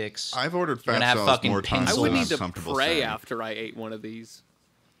mozzarella sticks. I've ordered You're Fat gonna have Sal's fucking more times I pencils. would than need I'm to comfortable pray saying. after I ate one of these.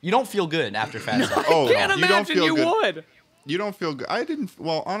 You don't feel good after Fat Sal's. Oh, Can't you don't imagine feel you good. would. You don't feel good. I didn't.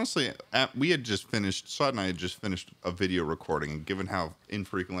 Well, honestly, we had just finished. Sud and I had just finished a video recording, and given how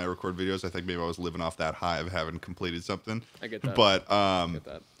infrequently I record videos, I think maybe I was living off that high of having completed something. I get that. But Get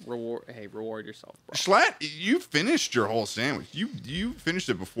that. Reward yourself, bro. Schlatt, you finished your whole sandwich. You finished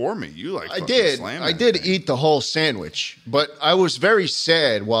it before me. You like I fucking did. slammed I that did thing. eat the whole sandwich, but I was very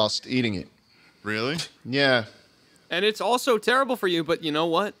sad whilst eating it. Really? Yeah. And it's also terrible for you, but you know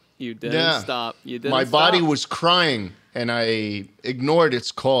what? You didn't Yeah. stop. You didn't My body stop. was crying, and I ignored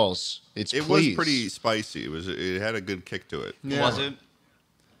its calls. Its It pleas. was pretty spicy. It had a good kick to it. Yeah. Was it?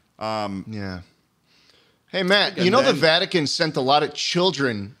 Yeah. Hey, Matt, And you know the then- Vatican sent a lot of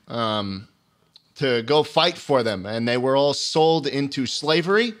children to go fight for them, and they were all sold into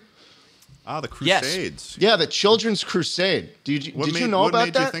slavery? Ah, the Yes. Crusades. Yeah, the Children's Crusade. Did you know what about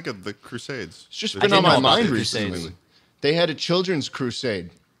made that? you think of the Crusades? It's just I been did on know my about mind the Crusades. recently. They had a Children's Crusade.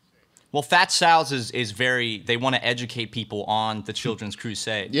 Well, Fat Sal's is very. They want to educate people on the Children's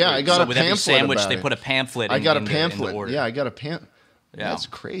Crusade. Yeah, I got so a with every pamphlet sandwich, about they it. put a pamphlet. I got a in pamphlet. The order. Yeah, I got a pamphlet. Yeah. That's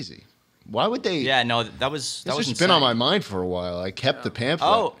crazy. Why would they? Yeah, no, that was It's was just been on my insane. mind for a while. I kept the pamphlet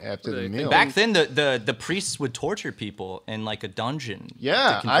Oh, after the they- meal. Back then, the priests would torture people in like a dungeon. to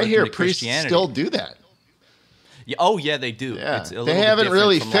yeah, convert I them hear to priests Christianity. still do that. Yeah, oh yeah, they do. Yeah, It's a little they bit haven't different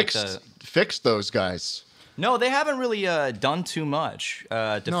really from, like, fixed those guys. No, they haven't really done too much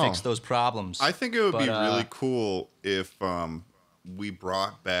to No. fix those problems. I think it would be But, really cool if we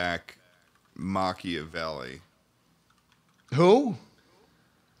brought back Machiavelli. Who?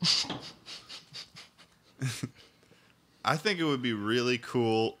 I think it would be really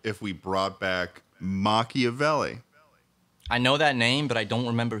cool if we brought back Machiavelli. I know that name, but I don't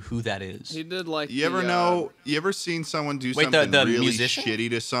remember who that is. He did like. You ever know? You ever seen someone do Wait, something the really musician?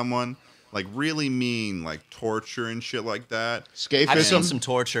 shitty to someone, like really mean, like torture and shit like that? I've seen Scaphism? some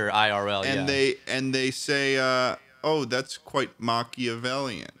torture IRL. And yeah. they say, "Oh, that's quite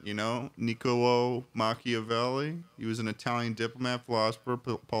Machiavellian." You know, Niccolo Machiavelli. He was an Italian diplomat, philosopher,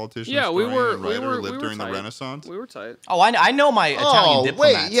 politician, Yeah, we historian, were. and We writer, were. lived we were during the tight. Renaissance. We were tight. Oh, I know my Italian Oh,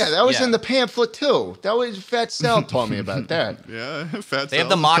 diplomats. wait, yeah, that was in the pamphlet too. That was Fat Sal told me about that. Yeah, Fat They have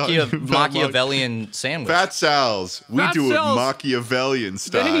the Sal's talking about Machiavellian sandwich. Fat Sal's. We Fat do it Sal's. Machiavellian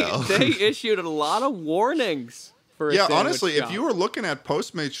style. They issued a lot of warnings for. A Yeah, sandwich honestly, shop. if you were looking at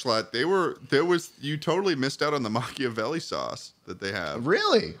Postmates Schlatt, you totally missed out on the Machiavelli sauce that they have.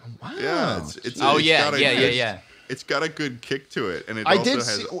 Really? Wow. Yeah, Oh it's yeah, got a- yeah, it's- yeah. It's got a good kick to it, and it I also did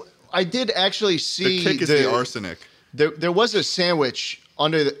has see, I did actually the see kick is the arsenic. There was a sandwich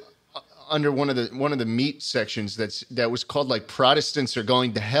under one of the meat sections that was called like Protestants are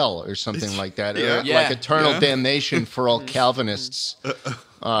going to hell or something like that. Yeah. Or Yeah. like eternal Yeah. damnation for all Calvinists.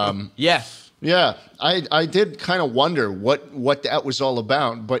 Yeah. Yeah, I did kind of wonder what that was all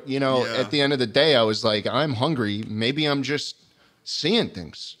about, but you know, Yeah. at the end of the day, I was like, I'm hungry. Maybe I'm just seeing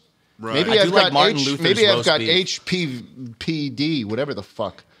things. Right. Maybe I I've do like got Martin Luther's maybe I've roast got beef. HPPD, whatever the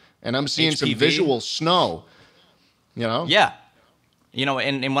fuck, and I'm seeing some HPV? visual snow. You know? Yeah. You know,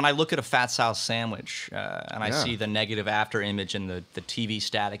 and when I look at a Fat Sal's sandwich and I Yeah. see the negative after image and the TV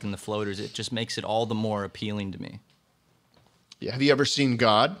static and the floaters, it just makes it all the more appealing to me. Yeah. Have you ever seen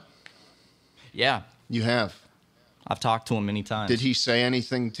God? Yeah. You have. I've talked to him many times. Did he say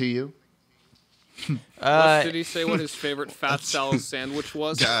anything to you? Did he say what his favorite Fat Sal's sandwich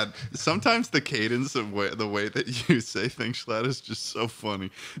was? God, sometimes the cadence of the way that you say things, Schlatt, is just so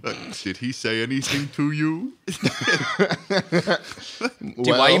funny. Did he say anything to you? Dude,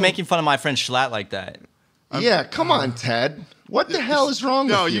 why are you making fun of my friend Schlatt like that? Yeah, come on, Ted. What the hell is wrong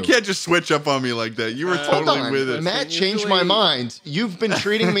No, with you? you can't just switch up on me like that. You were Hold totally on. with it. Matt Usually- changed my mind. You've been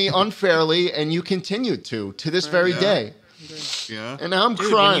treating me unfairly, and you continue to this very Yeah. day. Yeah. And now I'm Dude,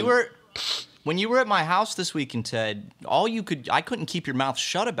 crying. when you were at my house this weekend, Ted, I couldn't keep your mouth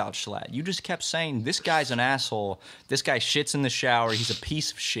shut about Schlatt. You just kept saying, this guy's an asshole. This guy shits in the shower. He's a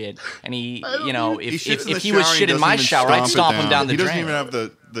piece of shit. And he, you know, He if shits in the he was shower, shit in doesn't my even shower, I'd it stomp him down the he drain. doesn't even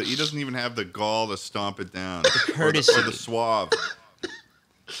have he doesn't even have the gall to stomp it down. courtesy. or the suave.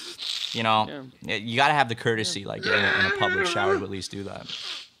 You know, you got to have the courtesy, like in a public shower, to at least do that.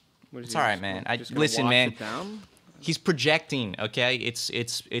 What is It's he all right, just- man. just gonna Listen, wash man. it down? He's projecting, okay?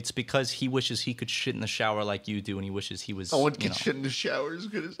 It's because he wishes he could shit in the shower like you do, and he wishes he was. No one can shit in the shower as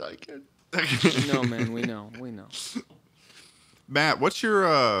good as I can. No, man, we know. Matt, what's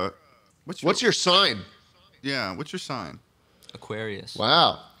your sign? Yeah, what's your sign? Aquarius.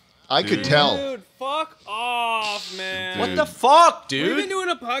 Wow, I could tell. Dude, fuck off, man. Dude. What the fuck, We've been dude? doing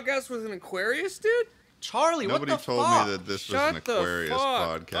a podcast with an Aquarius, dude? Charlie, Nobody what the told fuck? me that this was Shut an Aquarius the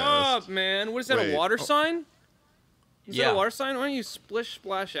fuck podcast. up, man. What is that, Wait, a water sign? Is that Yeah. a water sign? Why don't you splish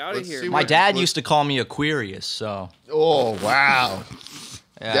splash out Let's of here? see man? My what- dad used to call me Aquarius, so. Oh wow,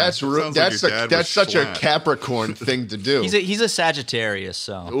 Yeah. that's Sounds like your dad was such a schlatt. Capricorn thing to do. He's a Sagittarius,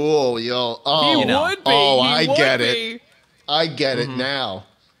 so. Oh yo, He oh, You know. would be. oh, he I would get be. it. I get it now.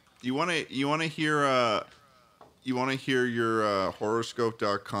 You wanna hear your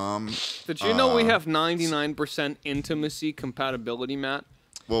horoscope.com? Did you know we have 99% intimacy compatibility, Matt?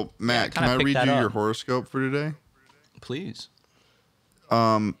 Well, Matt, kinda can I picked read that you your up. horoscope for today? Please.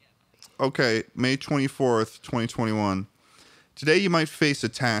 Okay, May 24th, 2021. Today you might face a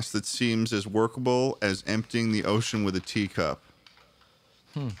task that seems as workable as emptying the ocean with a teacup.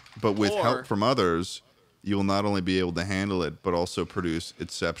 But with Or- help from others, you will not only be able to handle it, but also produce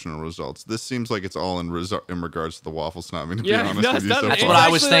exceptional results. This seems like it's all in regards to the waffle snobbing, to be Yeah, honest it with does, you. doesn't So it? That's far. what I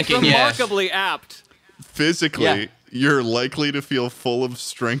was Actually, that's thinking, yeah. remarkably apt. Physically, Yeah. you're likely to feel full of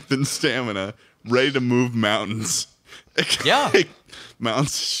strength and stamina, ready to move mountains. Yeah.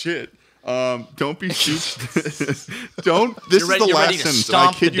 Mountains, shit. Don't be stupid. Don't. This You're is ready- the you're ready last to sentence. I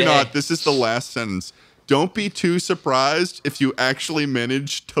stomp kid the you day. not. This is the last sentence. Don't be too surprised if you actually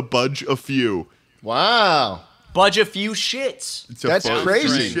manage to budge a few. Wow, Budge a few shits. To That's budge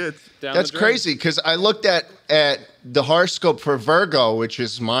crazy. Shit. Down that's the drain. crazy because I looked at the horoscope for Virgo, which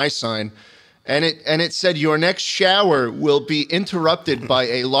is my sign, and it said your next shower will be interrupted by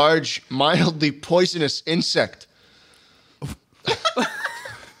a large, mildly poisonous insect.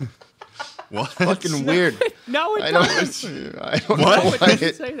 What? Fucking weird. No, it I doesn't. don't. I don't What? know No, why it doesn't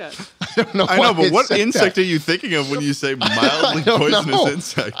it. say that. I don't know. I know, why but it what said insect that. are you thinking of when you say mildly I don't poisonous know.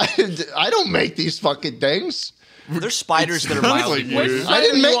 insect? I don't make these fucking things. There's spiders that are sounds mildly like Which you. poisonous. site I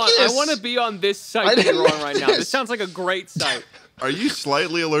didn't are you make on? this. I want to be on this I site that didn't you're on make right now. this. This sounds like a great site. Are you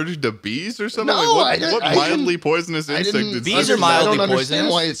slightly allergic to bees or something? No, like I didn't- what I mildly didn't- poisonous I insect? didn't. is Bees that? are mildly I don't understand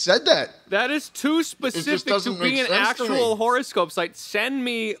poisonous. why it said that. That is too specific to doesn't be make an sense to actual me. horoscope site. Send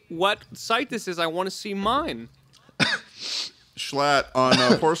me what site this is. I want to see mine. Schlatt, on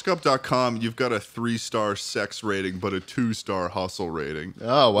horoscope.com, you've got a 3-star sex rating, but a 2-star hustle rating.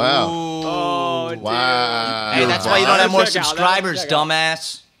 Oh wow. Oh, dude. Wow. Hey, that's why you don't have more Check out, subscribers, check out.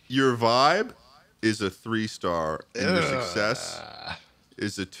 dumbass. Your vibe is a 3-star, and your success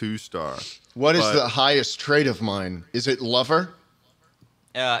is a 2-star. What is But- the highest trait of mine? Is it lover?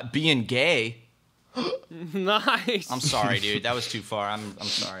 Being gay. Nice. I'm sorry, dude. That was too far. I'm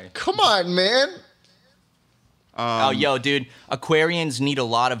sorry. Come on, man. Oh, yo, dude. Aquarians need a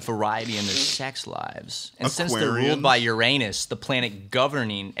lot of variety in their sex lives. And since they're ruled by Aquarians? Uranus, the planet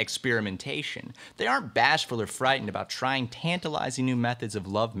governing experimentation, they aren't bashful or frightened about trying tantalizing new methods of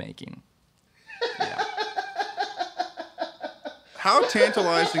lovemaking. How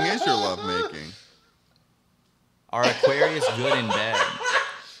tantalizing is your lovemaking? Are Aquarius good in bed?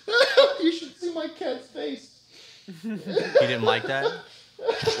 You should see my cat's face. You didn't like that?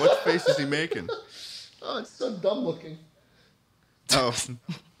 What face is he making? Oh, it's so dumb looking. Oh,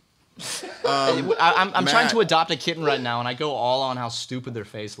 I'm trying Matt. to adopt a kitten right now, and I go all on how stupid their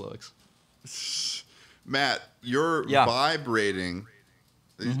face looks. Matt, your Yeah. vibe rating,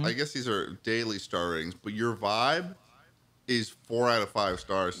 I guess these are daily star ratings, but your vibe is 4 out of 5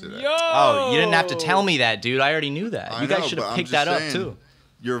 stars today. Yo. Oh, you didn't have to tell me that, dude. I already knew that. I You know, guys should but have I'm picked just that up, saying, too.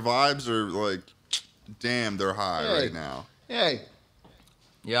 Your vibes are like, damn, they're high Hey. right now. Hey,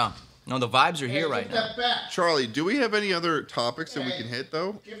 Yeah. No, the vibes are here right give now. that back. Charlie, do we have any other topics that we can hit,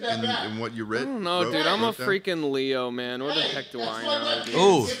 though? Give that back. In what you read? I don't know, dude. I'm a wrote down? freaking Leo, man. What the heck do I know, dude?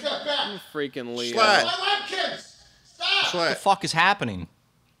 Ooh. Give that back. I'm a freaking Leo. Schlatt. My webkins. Stop. What the Schlatt, fuck is happening?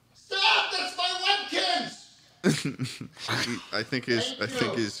 Stop. That's my webkins. I think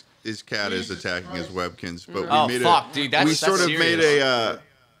his cat is attacking his webkins, but Oh, we made fuck, dude. That's we sort of serious. made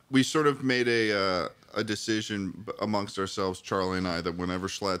a decision amongst ourselves, Charlie and I, that whenever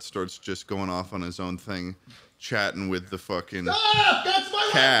Schlatt starts just going off on his own thing, chatting with the fucking Stop. That's my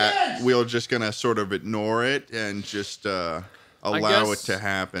cat, webkins. we're just gonna sort of ignore it and just allow guess- it to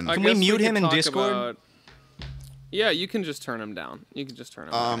happen. I Can we guess mute could him in talk Discord? about- Yeah, you can just turn him down. You can just turn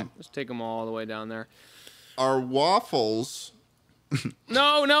him down. Just take him all the way down there. Our waffles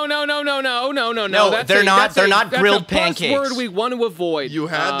No. No, they're not grilled pancakes. That's a buzzword we want to avoid. You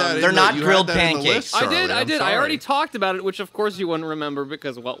had that. They're not you grilled had that in the pancakes. list, I Charlie. did. I'm I sorry. already talked about it, which of course you wouldn't remember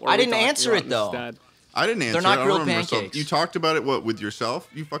because what were I we didn't talking answer about it, though. instead? I didn't answer. They're not it. I don't grilled remember. So pancakes. you talked about it with yourself?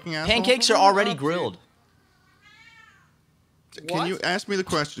 You fucking asshole. Pancakes are already grilled. Can you ask me the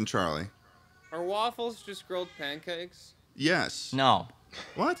question, Charlie? Are waffles just grilled pancakes? Yes. No.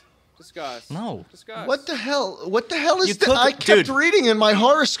 What? Discuss. No. Discuss. What the hell? What the hell You is that? cook- I kept dude. reading in my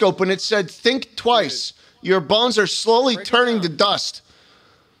horoscope and it said, "Think twice. Your bones are slowly Break it turning down. to dust."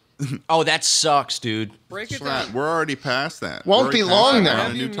 Oh, that sucks, dude. Break it Slat, down. we're already past that. Won't We're already be past long that. now. We're on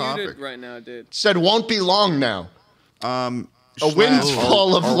Have a you new topic. muted right now, dude? Said won't be long now. A Slat,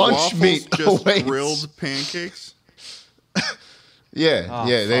 windfall of are lunch waffles meat just awaits. grilled pancakes? Yeah, Oh,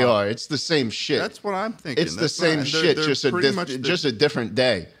 yeah, they fuck. are. It's the same shit. That's what I'm thinking. It's the That's same what shit, they're just pretty much just a different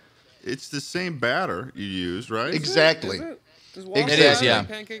day. It's the same batter you use, right? Exactly. Is it? Is waffle It is, batter yeah. and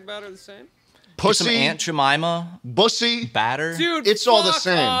pancake batter the same? Get some Pussy, Aunt Jemima bussy. batter. Dude, It's all the fuck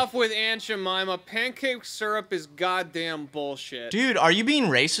same. off with Aunt Jemima. Pancake syrup is goddamn bullshit. Dude, are you being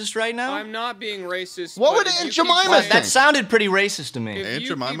racist right now? I'm not being racist. What but would if Aunt you keep Jemima saying- think? That sounded pretty racist to me. If Aunt you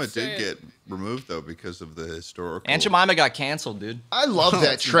Jemima keep did saying- get removed though because of the historical. Aunt Jemima got canceled, dude. I love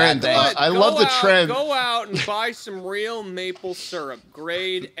that It's a trend. bad thing. I love the trend. Go out and buy some real maple syrup.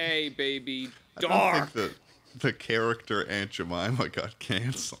 Grade A, baby. I don't Dark. think the character Aunt Jemima got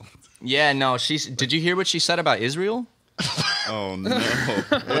canceled. Yeah, no, did you hear what she said about Israel? Oh no!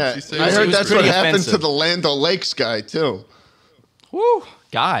 What'd Yeah, she say? I It heard was that's what pretty happened to offensive. the Land O'Lakes guy too. Woo,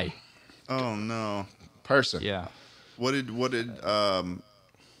 guy. Oh no! Person. Yeah. What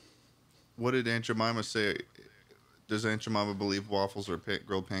did Aunt Jemima say? Does Aunt Jemima believe waffles are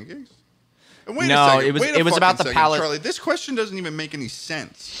grilled pancakes? And wait No, a second. it was- wait a it was fucking about the second, palate- Charlie, this question doesn't even make any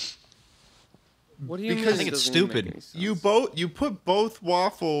sense. What do you Because mean? I think it it's doesn't even make stupid. any sense? You put both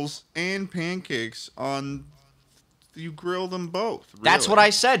waffles and pancakes on. You grill them both. That's really. what I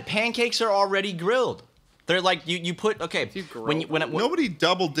said. Pancakes are already grilled. They're like you put okay. You grill When Nobody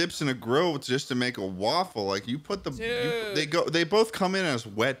double dips in a grill just to make a waffle. Like you put the Dude. they both come in as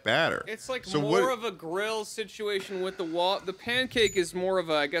wet batter. It's like So more what- of a grill situation with the wall. The pancake is more of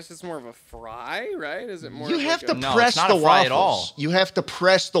a, I guess it's more of a fry, right? Is it more? You of have like to a, No, press it's not the a fry waffles. at all. You have to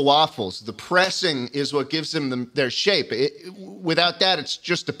press the waffles. The pressing is what gives them their shape. Without that, it's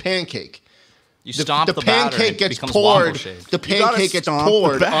just a pancake. you stomp the, batter and pancake it gets becomes poured. waffle shaped. The gotta pancake gets stomp the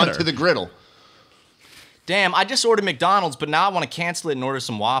poured batter. onto the griddle. Damn, I just ordered McDonald's, but now I want to cancel it and order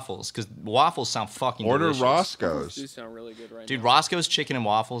some waffles because waffles sound fucking Order delicious. do Roscoe's. sound really good right Dude, now. Roscoe's chicken and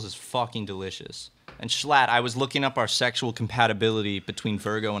waffles is fucking delicious. And Schlatt, I was looking up our sexual compatibility between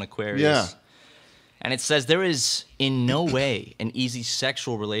Virgo and Aquarius. Yeah. And it says there is in no way an easy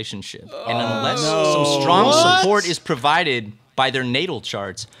sexual relationship. And unless No. some strong What? support is provided by their natal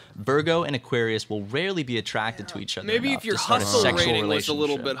charts, Virgo and Aquarius will rarely be attracted to each other. Maybe enough if your to start a hustle sexual rating was a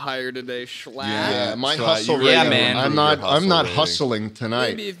little relationship. bit higher today, Schlatt. Yeah, my So, hustle you rating. Yeah, man. I'm Improve not. your I'm not hustle rating. hustling tonight.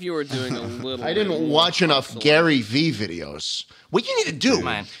 Maybe if you were doing a little. I didn't bit more watch enough hustling. Gary V videos. What you need to do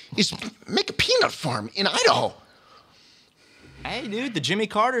Man. is make a peanut farm in Idaho. Hey, dude, the Jimmy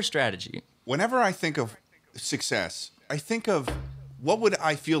Carter strategy. Whenever I think of success, I think of what would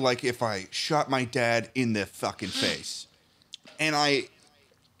I feel like if I shot my dad in the fucking face, and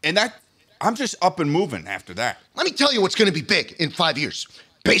that I'm just up and moving after that. Let me tell you what's going to be big in 5 years.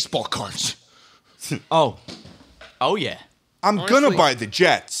 Baseball cards. Oh yeah. I'm Honestly- gonna buy the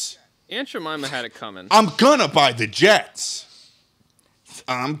Jets. Aunt Jemima had it coming. I'm gonna buy the Jets.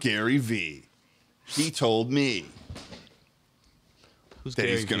 I'm Gary V. He told me Who's that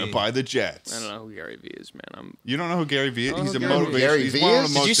he's Gary gonna V? buy the Jets. I don't know who Gary V is, man. You don't know who Gary V is? Oh, He's a Gary V. motivation. Gary He's V one of the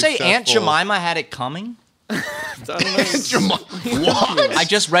is? most Did you say Aunt successful- Jemima had it coming? What? I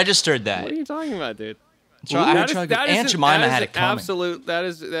just registered that. What are you talking about, dude? I heard That is- Charlie go, that is Aunt an- Jemima that is had an it coming. Absolute. That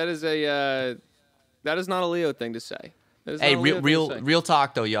is not a Leo thing to say. That is Hey, not a Leo thing to real say. real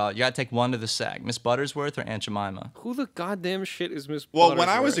talk though, y'all. You gotta take one to the sack. Miss Buttersworth or Aunt Jemima? Who the goddamn shit is Miss? Well, when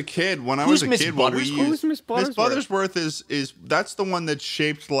I was a Buttersworth? kid, Who's Miss what we Buttersworth? used, Who's Miss Miss Buttersworth? Buttersworth is that's the one that's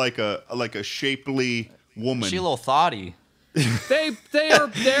shaped like a shapely woman. She a little thoughty.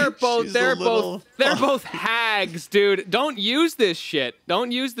 they're both She's they're a little- both they're both hags, dude. Don't use this shit.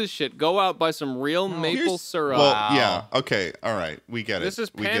 Don't use this shit. Go out buy some real maple Here's- syrup. Well, Wow. yeah, okay, all right, we get it. This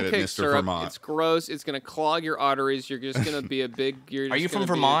is we get it, pancake Mr. syrup. Vermont. It's gross. It's gonna clog your arteries. You're just gonna be a big. Are you from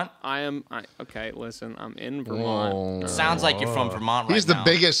Vermont? I am. Okay, listen. I'm in Vermont. Sounds like you're from Vermont right He's the now.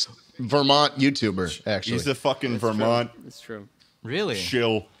 biggest Vermont YouTuber, actually. He's a fucking It's Vermont True. It's true. Really?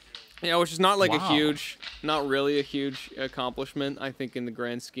 shill. Yeah, which is not like Wow. not really a huge accomplishment, I think, in the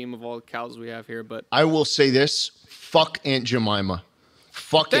grand scheme of all the cows we have here. But I will say this: fuck Aunt Jemima.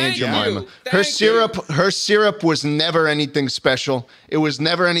 Fuck Aunt Thank Jemima. you. Her Thank syrup was never anything special. It was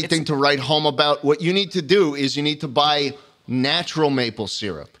never anything to write home about. What you need to do is you need to buy natural maple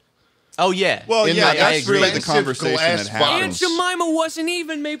syrup. Oh yeah. Well, In yeah, the that's really the expensive conversation glass that Aunt happens. Jemima wasn't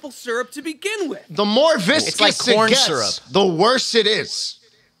even maple syrup to begin with. The more viscous like corn it gets, syrup. the worse it is.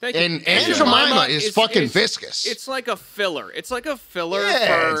 Thank you. And Aunt Jemima is fucking viscous. It's like a filler. It's like a filler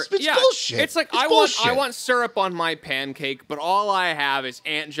Yeah, for it's bullshit. It's like It's I bullshit. want syrup on my pancake, but all I have is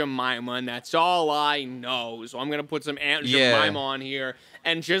Aunt Jemima, and that's all I know. So I'm gonna put some Aunt Yeah. Jemima on here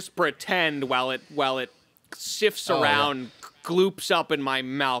and just pretend while it sifts Oh, around, gloops up in my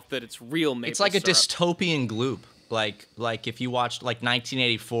mouth that it's real maple It's like a syrup. dystopian gloop. Like if you watched like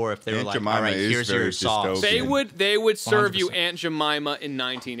 1984, if they were Aunt like, Jemima all right, is here's very your sauce. dystopian. They would serve you 100%. Aunt Jemima in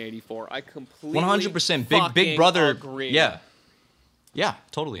 1984. I completely 100%. Big fucking Brother. agree. Yeah. Yeah,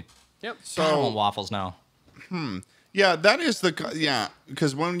 totally. Yep. God, I want So waffles now. yeah, that is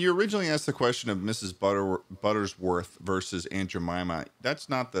because when you originally asked the question of Mrs. Buttersworth versus Aunt Jemima, that's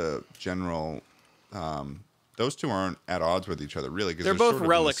not the general. Those two aren't at odds with each other, really. Because They're both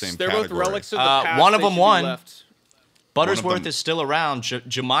relics. They're both relics of the past. one of They them should be won. left. Buttersworth them- is still around.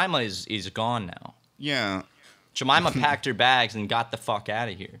 Jemima is gone now. Yeah, Jemima packed her bags and got the fuck out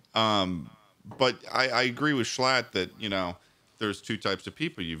of here. but I agree with Schlatt that there's two types of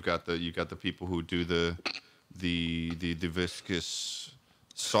people. You've got the people who do the viscous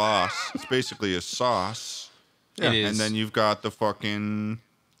sauce. It's basically a sauce. It is. And then you've got the fucking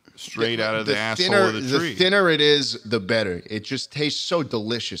straight out of the asshole thinner, of the tree. The thinner it is, the better. It just tastes so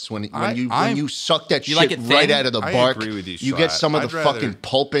delicious when you suck that You shit like it right thin? out of the I bark. agree with you, You get Schlatt. some of the I'd rather- fucking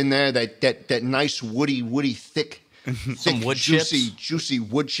pulp in there. That nice woody thick, thick wood juicy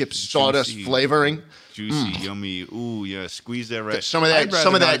wood chip sawdust Juicy. flavoring. Juicy, yummy. Ooh, yeah. Squeeze that right. Some of I'd that, rather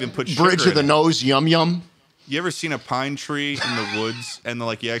some of not that even put bridge sugar of the in it. nose, yum. You ever seen a pine tree in the woods and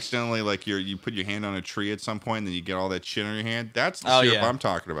like you accidentally you put your hand on a tree at some point and then you get all that shit on your hand? That's the Oh, syrup yeah. I'm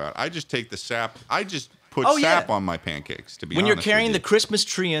talking about. I just take the sap. I just put Oh, sap yeah. on my pancakes. To be When you're honest carrying the with Christmas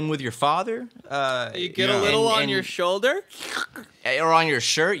tree in with your father, You get Yeah. a little And- on and- your shoulder. or on your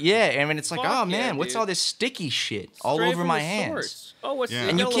shirt, yeah. I mean, it's like, Fuck oh yeah, man, what's dude. all this sticky shit all Straight over from my the hands? source. Oh, what's Yeah. you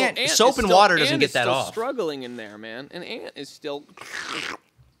And got you a little can't- ant soap is and still- water doesn't ant get is that still off. Struggling in there, man. An ant is still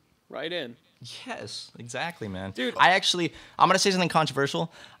right in. Yes, exactly, man. Dude. I'm gonna say something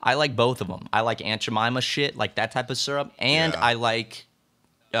controversial. I like both of them. I like Aunt Jemima shit, like that type of syrup, and Yeah. I like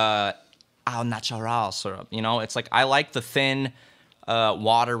au natural syrup. You know, it's like I like the thin,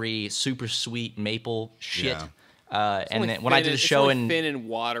 watery, super sweet maple shit. Yeah. And Only then when I thin did a and- show it's only in thin and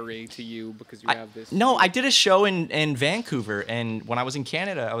watery to you because you have this. no, I did a show in Vancouver, and when I was in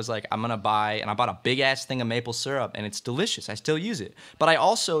Canada, I was like, I bought a big ass thing of maple syrup, and it's delicious. I still use it. But I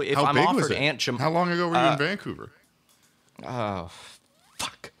also, if How I'm big offered was it? Aunt Jemima, How long ago were you in Vancouver?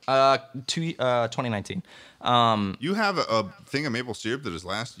 2019. You have a thing of maple syrup that has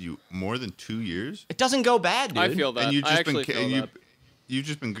lasted you more than 2 years, It doesn't go bad, dude. I feel that. and you've I just been actually feel that. you've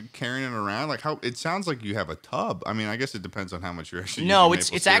just been carrying it around. Like how it sounds like you have a tub. I mean, I guess it depends on how much you're actually. No, using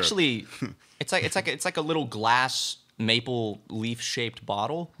it's maple syrup. actually it's like a little glass maple leaf shaped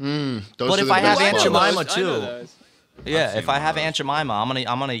bottle. Those But are if the I have best Aunt ones. Jemima I know too. those. Yeah, seen if I one have of Aunt Jemima, I'm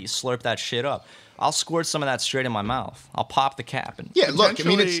gonna slurp that shit up. I'll squirt some of that straight in my mouth. I'll pop the cap and Yeah, look, I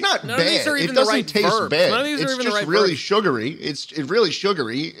mean, it's not None of these bad. are It even the doesn't right taste verbs. bad. None of these are It's even the just right really verbs. sugary. It's really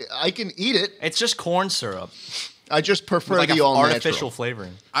sugary. I can eat it. it's just corn syrup I just prefer with like the a all artificial natural.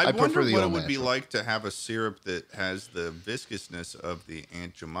 flavoring. I I prefer wonder the what it all would be natural. like to have a syrup that has the viscousness of the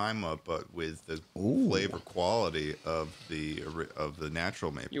Aunt Jemima, but with the flavor quality of the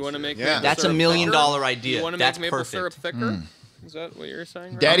natural maple. You want to syrup. make Yeah. maple That's a syrup $1 million thicker? idea. You want to That's make maple perfect. syrup thicker? Is that what you're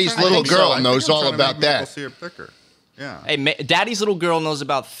saying? Right? Daddy's I little think so. girl I think knows I'm all trying to make about maple that. syrup thicker. Yeah. Hey, Daddy's little girl knows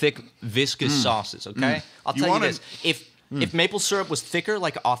about thick, viscous sauces. Okay, I'll You tell you wanna- this: if maple syrup was thicker,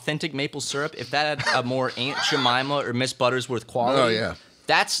 like authentic maple syrup, if that had a more Aunt Jemima or Miss Buttersworth quality, Oh, yeah.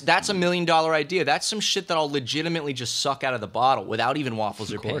 that's a $1 million idea. That's some shit that I'll legitimately just suck out of the bottle without even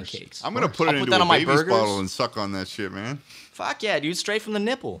waffles or course. pancakes. I'm gonna put I'll it put into that a on my baby's burgers. bottle and suck on that shit, man. Fuck yeah, dude! Straight from the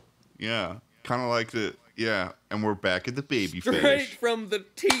nipple. Yeah. Kind of like the and we're back at the baby Straight fetish. from the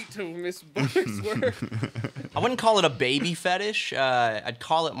teat of Miss Buttersworth. I wouldn't call it a baby fetish. I'd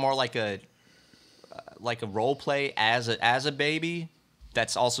call it more like a role play as a baby.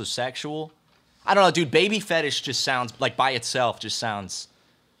 That's also sexual. I don't know, dude. Baby fetish just sounds like by itself just sounds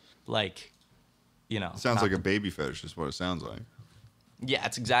like, Sounds not- like a baby fetish is what it sounds like. yeah.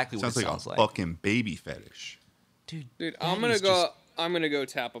 It's exactly what Sounds it like sounds a like. fucking baby fetish. Dude, that I'm gonna is go. just I'm gonna go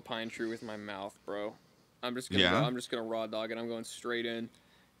tap a pine tree with my mouth, bro. I'm just gonna Yeah? I'm just gonna raw dog it. I'm going straight in.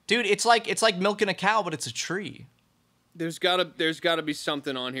 Dude, it's like milking a cow, but it's a tree. There's gotta be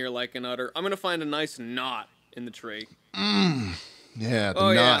something on here like an udder. I'm gonna find a nice knot in the tree. Yeah,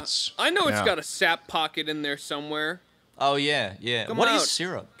 the nuts. Yeah. I know it's Yeah. got a sap pocket in there somewhere. Oh yeah, yeah. Come What out. is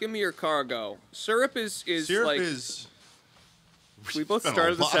syrup? Give me your cargo. Syrup is Syrup like is. we both Spent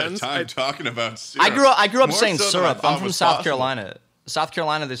started a the lot sentence. of time talking about syrup. I grew up More saying so than I syrup. thought I'm from was South possible. Carolina. South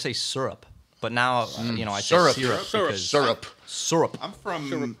Carolina, they say syrup, but now you know I say Syrup. syrup. Syrup. because- Syrup. Syrup. I'm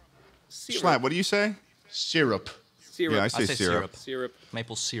from. Syrup. Schlatt, what do you say? Syrup. Syrup. Yeah, I I say say syrup. Syrup.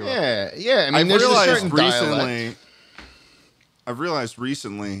 Maple syrup. Yeah, yeah. I mean, I've there's a realized certain dialect. recently. I've realized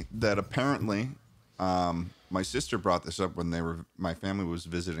recently that apparently, my sister brought this up when my family was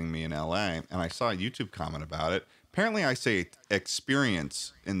visiting me in LA, and I saw a YouTube comment about it. Apparently, I say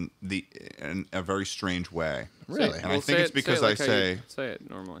experience in a very strange way. Really? And I think it's because I say say it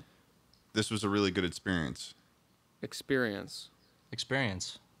normally. this was a really good experience. Experience.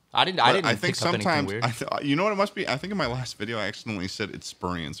 Experience. I didn't But I think pick up anything sometimes weird. you know what it must be. I think in my last video I accidentally said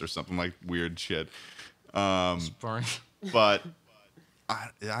experience or something like weird shit. But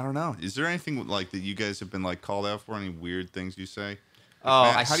I don't know. Is there anything like that you guys have been like called out for? Any weird things you say? Oh,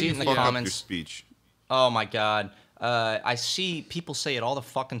 Matt, I how do see you it in the fuck up your comments. speech? Oh my god. I see people say it all the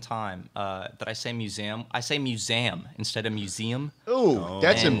fucking time. That I say museum. I say museum instead of museum. Ooh,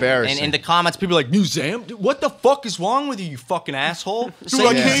 that's And- embarrassing. And in the comments, people are like, museum? Dude, what the fuck is wrong with you, you fucking asshole? Dude, Say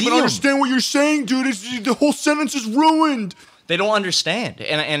I can't even museum. understand what you're saying, dude. The whole sentence is ruined. They don't understand.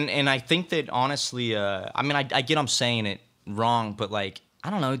 And I think that honestly, I mean, I get I'm saying it wrong, but like, I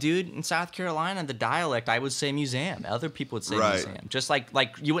don't know, dude. In South Carolina, the dialect, I would say museum. Other people would say Right. museum. Just like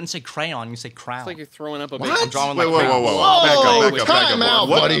you wouldn't say crayon, you say crown. It's like you're throwing up a What? big. drawing Wait, like whoa, crown. whoa, whoa. Back up. Time out,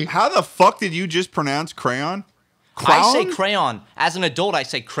 What- buddy. How the fuck did you just pronounce crayon? I say Crown? crayon. As an adult, I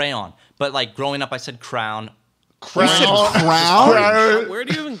say crayon. But like growing up, I said crown. Crown. You said crown? Where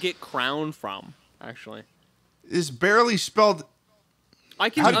do you even get crown from? Actually, Is barely spelled.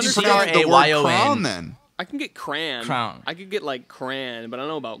 I can How did you understand. pronounce the word C-R-A-Y-O-N. crown then? I can get cran. Crown. I could get like cran, but I don't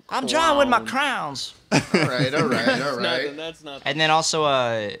know about. I'm John with my crown. crowns. All right, all right, all Nothing. right. That's not. And then also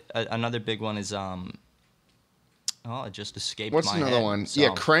another big one is oh, it just escaped What's my another head. one? So- Yeah,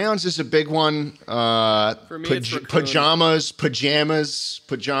 crayons is a big one. For me, it's raccoon. pajamas.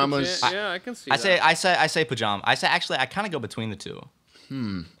 Yeah, I can see. I that. say pajama. I kind of go between the two.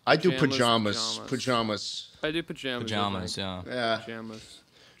 I do Pajamas, pajamas. I do pajamas. Pajamas, yeah. Yeah. Pajamas.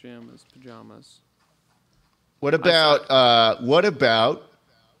 What about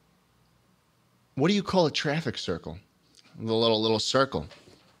what do you call a traffic circle? The little circle.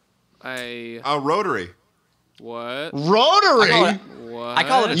 I A rotary. what? Rotary. What? I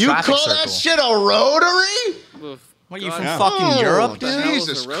call it a You traffic call circle. that shit a rotary? What are you God. from Yeah. fucking Europe, the hell dude? is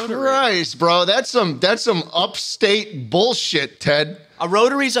Jesus a rotary? Christ, bro. That's some upstate bullshit, Ted. A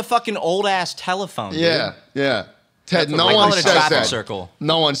rotary's a fucking old ass telephone. Dude. Yeah, yeah. Ted, That's no what I one call it a says traffic that. circle.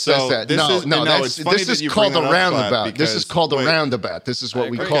 No one says So that. this No, is- no, no, it's funny this that is you called bring a that up, Vlad, roundabout. This is because- called a wait. roundabout. This is what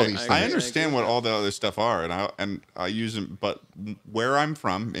we agree. call I these agree. things. I understand what all the other stuff are, and I use them. But where I'm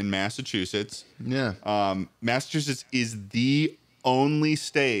from in Massachusetts, Yeah. Massachusetts is the only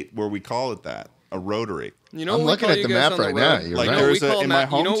state where we call it that, a rotary. You know I'm what we looking call at you the guys map on the right now. road? You're Like, right. there's we a- call in my you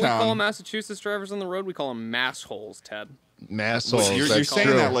know what we hometown- call Massachusetts drivers on the road? We call them massholes, Ted. Massholes. You're that's saying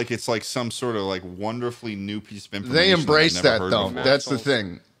true. that like it's like some sort of like wonderfully new piece of information. They embrace I've never that heard though. before. That's the Assholes.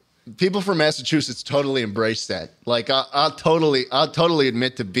 thing. People from Massachusetts totally embrace that. Like I'll totally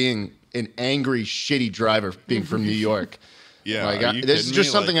admit to being an angry, shitty driver being from New York. Yeah, Like are you this is kidding just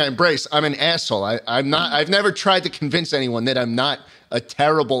me? something Like, I embrace. I'm an asshole. I'm not. I've never tried to convince anyone that I'm not a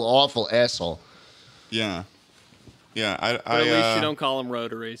terrible, awful asshole. Yeah, yeah. But at least you don't call them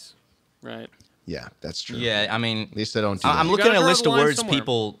rotaries, right? Yeah, that's true. Yeah, I mean, At least I don't do I'm that. looking gotta at a draw list the of line words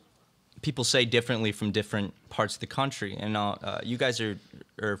somewhere. people say differently from different parts of the country, and you guys are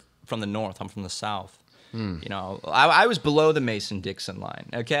from the north. I'm from the south. You know, I was below the Mason-Dixon line.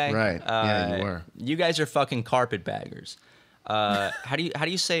 Okay, Right. Yeah, you were. You guys are fucking carpetbaggers. How do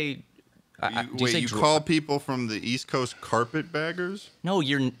you say? Do you Wait, say you dra- call people from the East Coast carpetbaggers? No,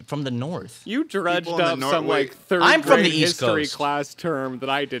 you're from the north. You dredged People in the up nor- some wait. like third I'm from the grade East history Coast. class term that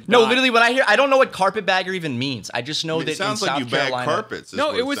I did No, not. literally, when I don't know what carpetbagger even means. I just know It that sounds in like South you Carolina. bag carpets. is No,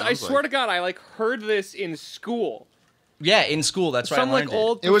 what it was. I sounds swear like. to God, I like heard this in school. Yeah, in school. That's right. Some I like learned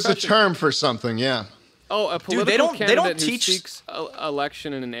old. It was a professor- term for something. Yeah. Oh, a political they don't candidate teach- who seeks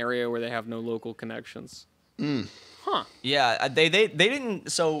election in an area where they have no local connections. Huh. Yeah, they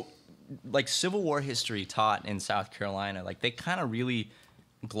didn't. So, like Civil War history taught in South Carolina, like they kind of really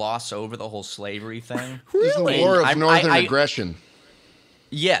gloss over the whole slavery thing. It's the Really? war of I- northern I- aggression.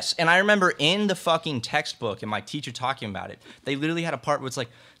 Yes, and I remember in the fucking textbook and my teacher talking about it, they literally had a part where it's like,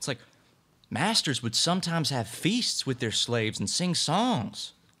 masters would sometimes have feasts with their slaves and sing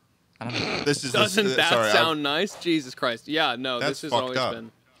songs. I don't know. Doesn't that sound nice? Jesus Christ. Yeah, no, this has always up.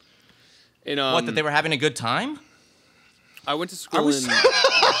 been. In, What, that they were having a good time? I went to school in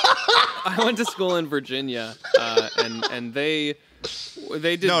I went to school in Virginia, and they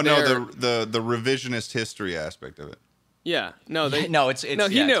did the revisionist history aspect of it. Yeah, no, it's he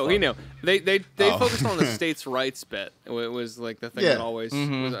knew. They focused on the states' rights bit. It was like the thing that always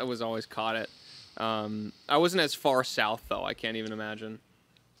was always caught it. I wasn't as far south though. I can't even imagine.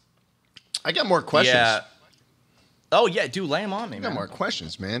 I got more questions. Yeah. Oh yeah, dude, lay them on me, I man. got more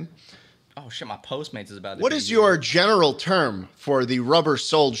questions, man. Oh shit, my Postmates is about to. What is your general term for the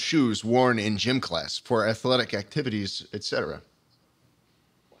rubber-soled shoes worn in gym class for athletic activities, etc.?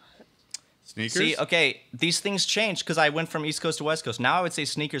 Sneakers? See, okay, these things changed because I went from East Coast to West Coast. Now I would say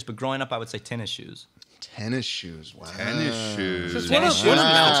sneakers, but growing up I would say tennis shoes. Tennis shoes. Wow. Tennis shoes. Tennis shoes.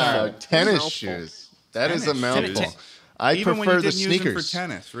 Wow. Tennis shoes. That is a mouthful. I Even prefer when you the didn't use them sneakers. for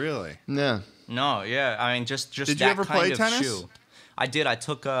tennis, really? Yeah. No, yeah, I mean just Did you that ever kind play of tennis? shoe. I did. I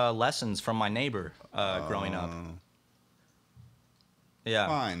took lessons from my neighbor growing up. Yeah.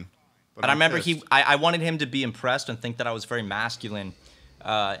 Fine. But And I I'm remember pissed. I wanted him to be impressed and think that I was very masculine.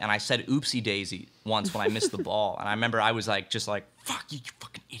 And I said oopsie daisy once when I missed the ball. And I remember I was like, fuck you, you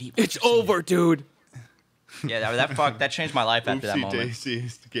fucking idiot. Why'd It's you say over, dude. that? Yeah, that changed my life after that Oopsie moment.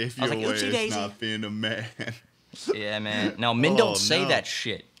 daisies gave you I was like, away oopsie as daisy. not being a man. Yeah, man. No, men Oh, don't say no. that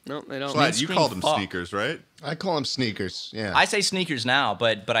shit. No, they don't. Glad you scream called them fuck. sneakers, right? I call them sneakers. Yeah. I say sneakers now,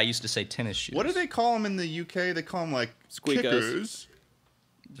 but I used to say tennis shoes. What do they call them in the UK? They call them like Squeakos. kickers.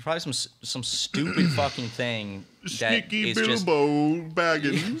 There's probably some stupid fucking thing that Sneaky is just Bilbo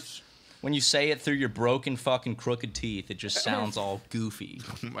Baggins. when you say it through your broken fucking crooked teeth, it just sounds all goofy.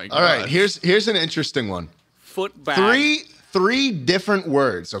 Oh my God. All right, here's an interesting one. Foot bag. Three different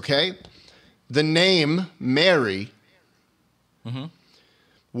words, okay? The name Mary.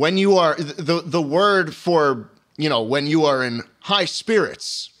 When you are the word for, when you are in high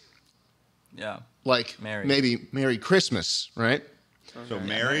spirits, Yeah. like Merry. maybe Merry Christmas, right? So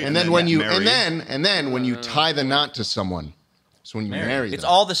Mary, And then when you Mary. and then when you tie the knot to someone, so when you marry them, It's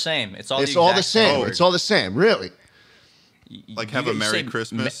all the same. It's all it's the all exact the same. word. It's all the same, really. like have a You Merry say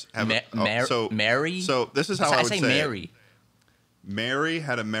Christmas. Mary. So this is how I I would say say it. Mary. Mary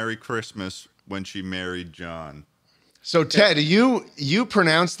had a Merry Christmas when she married John. So Ted, you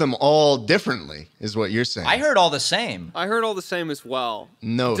pronounce them all differently, is what you're saying. I heard all the same. I heard all the same as well.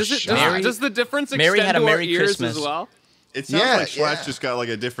 No shot. Mary- Does the difference Mary extend had a to our Merry ears Christmas. as well? It sounds Yeah, like Schlatt's yeah. just got like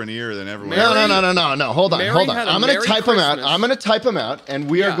a different ear than everyone. Mary- No. Hold on. Mary had a I'm going to Merry type them out. Christmas. I'm going to type them out, and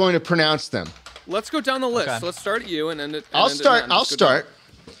we are Yeah. going to pronounce them. Let's go down the list. Okay. Let's start at you and end it. I'll start.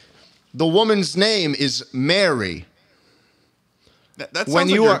 The woman's name is Mary. That sounds When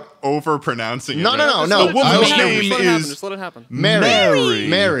like you you're are- over pronouncing it. No, right? no, no. The woman's name is Just let it happen.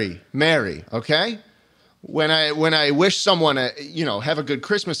 Mary. Okay. When I wish someone have a good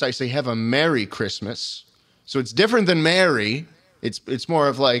Christmas, I say have a Merry Christmas. So it's different than Mary. It's more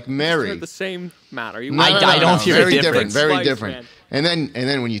of like Mary. They're the same matter. You I don't hear very a difference. Very Spice, different. man. And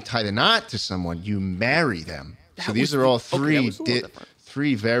then when you tie the knot to someone, you marry them. So That these was are all the- okay, that was a little different.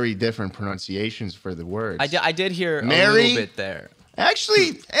 three very different pronunciations for the words. I did hear a Mary? little bit there.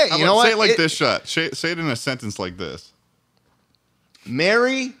 Actually, hey, How you about know what? say it like this, Shot. Say it in a sentence like this.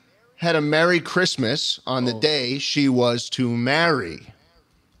 Mary had a Merry Christmas on the day she was to marry.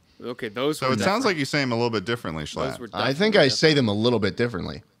 Okay, those So were it sounds different. like you say them a little bit differently, Those Schlatt. were I think definitely I say them a little bit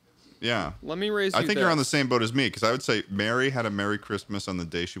differently. Yeah. Let me raise you I think you're on the this. same boat as me because I would say Mary had a Merry Christmas on the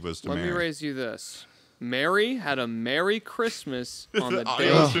day she was to Let me marry. raise you this. Mary had a Merry Christmas on the day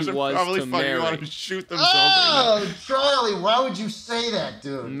Audiences she are was probably to fucking want marry. to shoot themselves. right now. Charlie, why would you say that,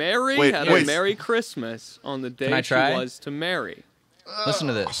 dude? Mary Wait, had wait. a Merry Christmas on the Can I day she try? was to marry. Listen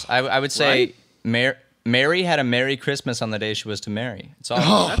to this. I would say Mary had a Merry Christmas on the day she was to marry. It's all.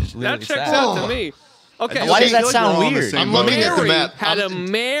 That checks out to me. Okay, Why okay. does that we're all sound on the weird? same I'm boat. looking at the Mary map. had a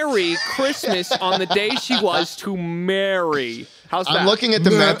Merry Christmas on the day she was to marry. How's that? I'm looking at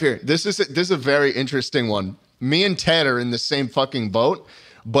the map here. This is a very interesting one. Me and Ted are in the same fucking boat,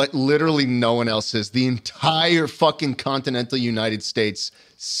 but literally no one else is. The entire fucking continental United States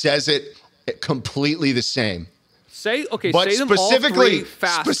says it completely the same. Say But say them all three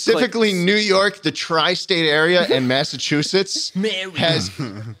fast. specifically clicks. New York, the tri-state area, and Massachusetts Mary. has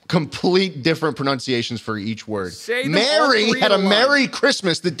complete different pronunciations for each word. Say them all Mary three had a in a line. Merry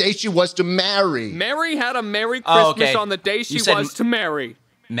Christmas the day she was to marry. Mary had a Merry Christmas Oh, okay. on the day she You said was to marry.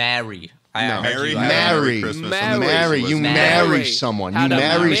 Marry. I No. heard you. Marry. Christmas Marry. on the Marry. day she You was marry married. someone. You Had a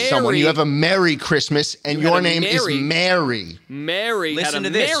marry someone. Mary. You have a Merry Christmas, and You had your a name is Mary. Mary. Mary Listen had a to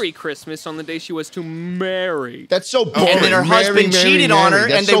this. Merry Christmas on the day she was to marry. That's so boring. And then her Mary, husband Mary, cheated Mary. on her,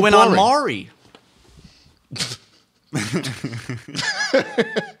 That's and they so went on boring. Maury.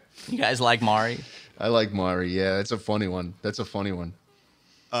 You guys like Maury? I like Mari. Yeah, that's a funny one. That's a funny one.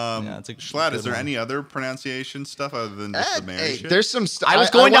 Yeah, it's a Schlatt, good is there one. any other pronunciation stuff other than just the Mary Hey, shit? there's some stuff. I was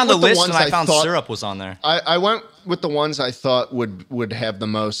going down the list ones and I found thought, syrup was on there. I went with the ones I thought would have the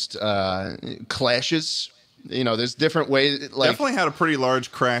most clashes. You know, there's different ways. Like, Definitely had a pretty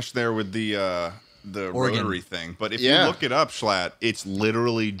large crash there with the Oregon. rotary thing. But if Yeah. you look it up, Schlatt, it's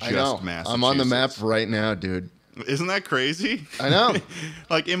literally I know. just Massachusetts. I'm on the map right now, dude. Isn't that crazy? I know.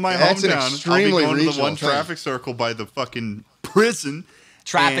 Like in my That's an hometown, I'll be extremely going to the regional one thing. traffic circle by the fucking prison.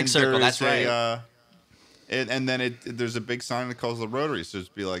 Traffic and circle, there's that's right. And then there's a big sign that calls the rotary. So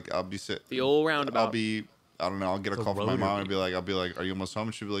just be like, I'll be The old roundabout. I don't know. I'll get a call from my mom and I'll be like, are you almost home?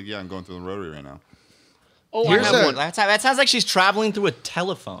 And she'll be like, yeah, I'm going through the rotary right now. Oh, Here's I have a- one. That sounds like she's traveling through a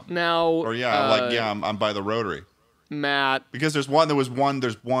telephone. Now, Or yeah, I'm by the rotary Matt. because there's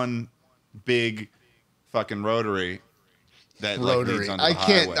one big fucking rotary that like leads Rotary. onto I the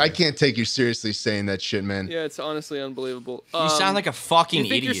can't. highway. I can't take you seriously saying that shit, man. Yeah, it's honestly unbelievable. You sound like a fucking You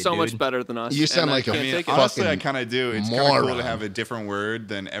think idiot, you're so dude. much better than us. You sound and I like a can't I mean, take it. honestly, I fucking kind of do. It's kind of cool moron. to have a different word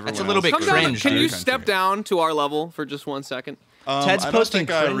than everyone. a little bit else Come does down. in cringe, Can the you dude. country. step down to our level for just 1 second? Ted's I don't posting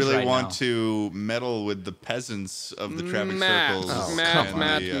think I cringe really right want now. to meddle with the peasants of the traffic Matt, circles. Oh, Matt, come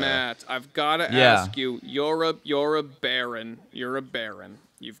Matt, and the, Matt. I've got to Yeah. ask you. You're a baron. You're a baron.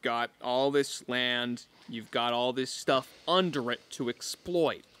 You've got all this land. You've got all this stuff under it to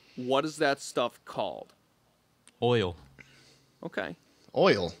exploit. What is that stuff called? Oil. Okay.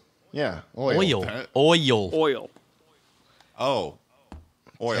 Oil. Yeah. Oil. Oil. Ted? Oil. Oil. Oh,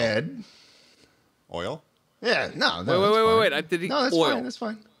 oil. Ted. Oil. Yeah. No. Wait, no, wait, that's wait, fine. wait. Did he? No, that's oil. fine. That's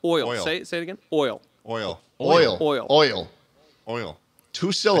fine. Oil. Oil. Say it again. Oil. Oil. Oil. Oil. Oil. Oil. 2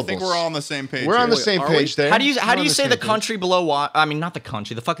 I syllables. think we're all on the same page. We're on the here. same Are we? page there. How do you We're on say the same page. country below? I mean, not the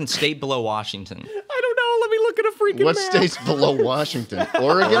country. The fucking state below Washington. I don't know. Let me look at a freaking What map. state's below Washington?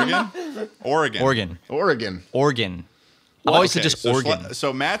 Oregon. Oregon. Oregon. Oregon. Oregon. I've always said just so Oregon.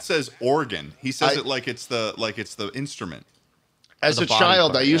 So Matt says Oregon. He says it like it's the instrument. As the a body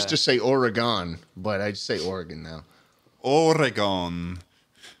child, part, I used yeah. to say Oregon, but I say Oregon now. Oregon.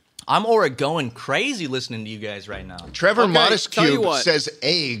 I'm Oregon crazy listening to you guys right now. Trevor Okay, Modest tell you Cube what. says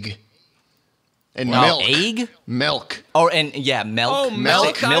egg and Oh, milk. egg? Milk. Oh, and yeah, milk. Oh,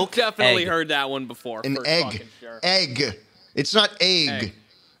 milk. Milk. I've definitely egg. heard that one before. An for egg. fucking sure. Egg. It's not egg.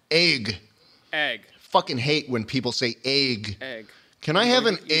 Egg. Egg. Fucking hate when people say egg. Egg. Can I have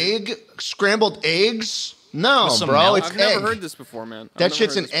an egg? Scrambled eggs? No, With some bro. milk? It's I've egg. never heard this before, man. I've That never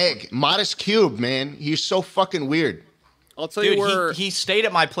shit's heard an this before. egg. Modest Cube, man. He's so fucking weird. I'll tell Dude, you where. he stayed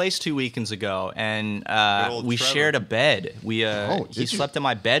at my place 2 weekends ago, and old we Trevor. shared a bed. Oh, He did you? slept in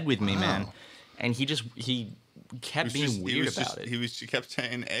my bed with me, man. And he kept He was being weird just- about it. He kept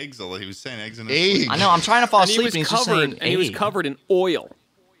saying eggs. Although he was saying eggs in his Egg. sleep. I know. I'm trying to fall and he asleep, was and he's just covered. saying And he was egg. covered in oil.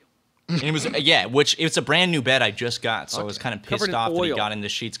 And it was which it's a brand new bed I just got, so I was kind of Covered pissed in off that he oil. got in the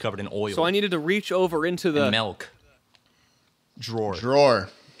sheets covered in oil. So I needed to reach over into the and milk. Drawer. Drawer.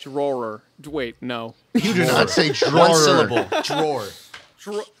 drawer. Wait, no. You do not say drawer. One syllable. Drawer.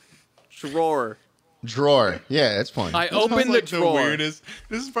 Drawer. Drawer. Yeah, that's fine. I This sounds opened like the drawer. weirdest.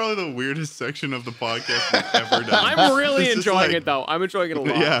 This is probably the weirdest section of the podcast we've ever done. I'm really This is enjoying like- it though. I'm enjoying it a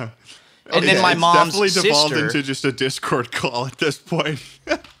lot. Yeah. And then my it's mom's definitely devolved sister- into just a Discord call at this point.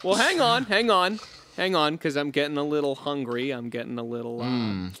 Well, hang on, because I'm getting a little hungry. I'm getting a little.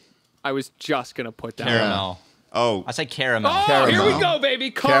 I was just gonna put that. Caramel. Oh, I say caramel. Oh, Caramel. here we go,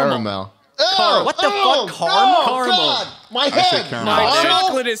 baby. Caramel. Caramel. Oh, What the fuck? oh, Caramel? no, Caramel. God, my said head. caramel. My Oh.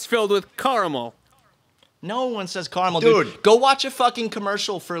 chocolate is filled with caramel. No one says caramel, Dude. dude. Go watch a fucking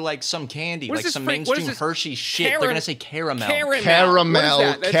commercial for like some candy, What is like this some fake- what is mainstream this? Hershey shit. They're gonna say caramel. Caramel. Caramel. What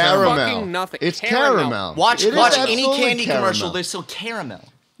is that? That's Caramel. fucking nothing. It's caramel. Watch It is watch any absolutely candy caramel. commercial. There's still caramel.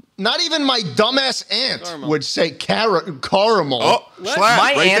 Not even my dumbass aunt Caramel. would say caramel. oh, Let's- Schlatt,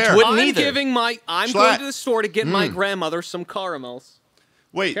 My right aunt there. would- I'm neither. giving my. I'm Schlatt. going to the store to get my grandmother some caramels.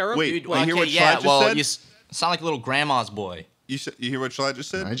 Wait, Caramel? wait. Dude, You hear Okay, what yeah. Schlatt just Well, said? you sound like a little grandma's boy. You hear what Schlatt just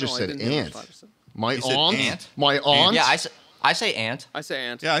said? I just No, I said didn't hear aunt. what Schlatt said. My You said aunt. aunt? My aunt. Yeah, I say aunt. I say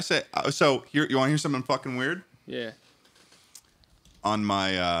aunt. Yeah, I say. So here, you want to hear something fucking weird? Yeah. On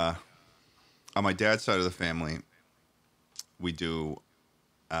my dad's side of the family, we do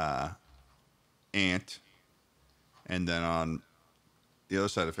aunt, and then on the other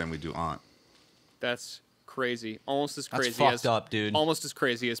side of the family, we do aunt. That's Crazy. Almost as That's crazy fucked as up, dude. Almost as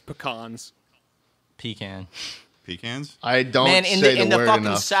crazy as pecans. Pecan. Pecans? I don't Man, say in the the word fucking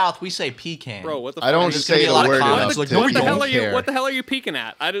enough. South, we say pecan. Bro, what the I fuck? don't There's gonna say be a the lot of word comments enough. like, Ted. what We the hell don't care. What the hell are you peeking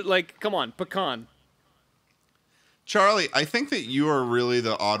at? Come on, pecan. Charlie, I think that you are really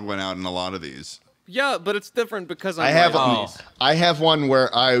the odd one out in a lot of these. Yeah, but it's different because I'm I have right. I have one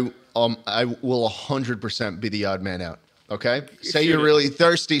where I will 100% be the odd man out. Okay? Say you're Shoot it. really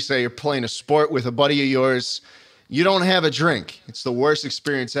thirsty, say you're playing a sport with a buddy of yours. You don't have a drink. It's the worst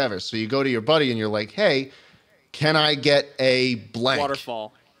experience ever. So you go to your buddy and you're like, "Hey, can I get a blank?"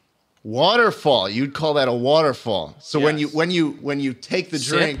 Waterfall. Waterfall. You'd call that a waterfall. So when Yes. you take the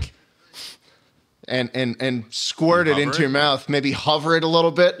Sip? drink and squirt it Hover into it? your mouth, maybe hover it a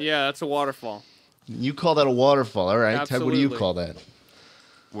little bit, Yeah, that's a waterfall. you call that a waterfall. All right. Ted, what do you Absolutely. call that?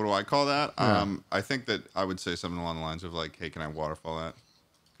 What do I call that? Yeah. I think that I would say something along the lines of like, hey, can I waterfall that?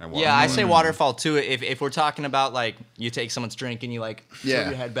 Can Yeah, I waterfall say that? waterfall too. If we're talking about like you take someone's drink and you like Yeah.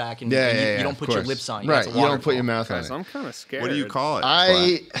 throw your head back and, Yeah, and yeah, you yeah, don't of put your course. lips on. Right. That's a You don't put your waterfall. mouth on Guys, it. I'm kind of scared. What do you call it?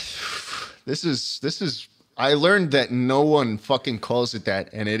 Schlatt? This is I learned that no one fucking calls it that,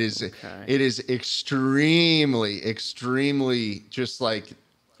 and it is extremely just like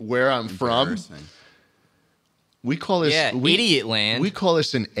where I'm from. Embarrassing. We call this idiot land. We call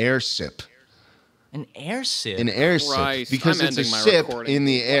this an air sip. An air sip. An air sip Christ, because I'm it's a ending my sip recording. in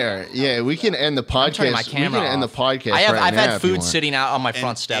the air. Yeah, we can end the I'm turning my podcast. We camera can end the off. podcast. I've right now had if you food want. sitting out on my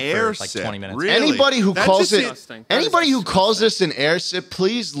front step air for like sip, 20 minutes. really? Anybody who That calls just it, disgusting. That is anybody who calls disgusting. this an air sip,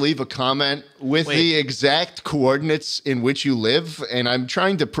 please leave a comment with Wait. the exact coordinates in which you live. And I'm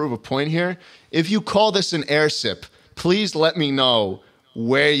trying to prove a point here. If you call this an air sip, please let me know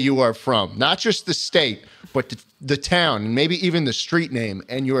where you are from, not just the state, but the town, and maybe even the street name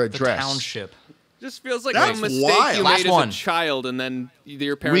and your The address. township. Just feels like That's a mistake wild. you Last made as one. a child, and then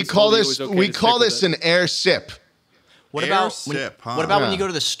your parents We call told you it this was okay we to call stick with this it. an air sip. What Air about sip, huh? What about when Yeah. you go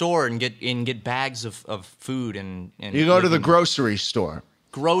to the store and get bags of food and You go to the live in- grocery store.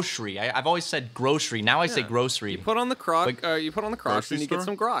 grocery. I've always said grocery. Now I say Yeah. grocery. You put on the crock. Like- You put on the Crocs, Grocery and you store? get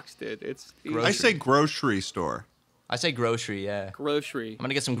some Grocs, dude. It's Grocery. I say grocery store. I say grocery. Yeah. grocery. I'm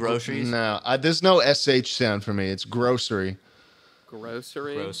gonna get some groceries. No, there's no sh sound for me. It's grocery.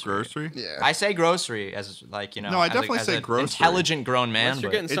 Grocery. Grocery? Yeah. I say grocery as like No, I as definitely as say an grocery. Intelligent grown man. Unless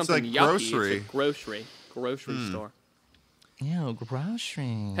you're but- getting It's something like yucky, grocery. it's a grocery store. Ew,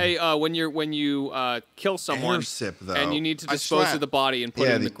 grocery. Hey, when you kill someone Air sip, though. and you need to I dispose swear. of the body and put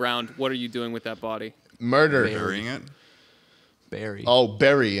Yeah, it in the the- ground, what are you doing with that body? Murder. Burying it? Berry. Oh,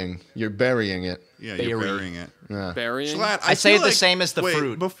 burying. You're burying it. Yeah, you're Bury. burying it. Yeah. Burying? Schlatt, I say feel it the same as the wait,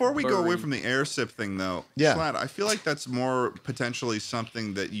 fruit. Before we go away Bury. from the air sip thing, though, Yeah. Schlatt, I feel like that's more potentially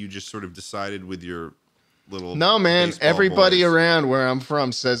something that you just sort of decided with your little. No, man. baseball Everybody boys. around where I'm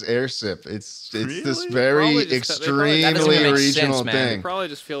from says air sip. It's this Really? very Probably just- they probably- That doesn't extremely make sense, regional man. thing. Probably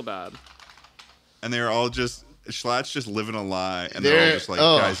just feel bad. And they're all just. Schlatt's just living a lie, and they're all They're- just like,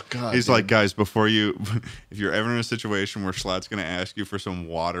 oh, guys. God, he's dude. like, guys, before you, if you're ever in a situation where Schlatt's gonna ask you for some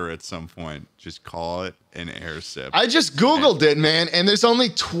water at some point, just call it an air sip. I just Googled it, man, and there's only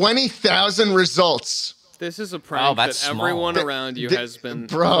 20,000 results. This is a prank that that's small. everyone Th- around you th- has been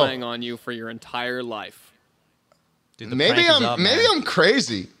bro. playing on you for your entire life. Dude, the Maybe prank is up, maybe man. I'm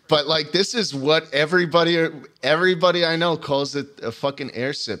crazy, but like this is what everybody I know calls it a fucking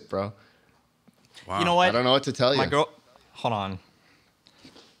air sip, bro. Wow. You know what? I don't know what to tell you. My girl, hold on.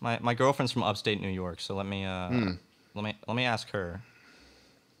 My girlfriend's from upstate New York, so let me ask her.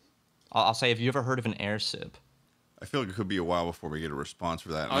 I'll say, have you ever heard of an air sip? I feel like it could be a while before we get a response for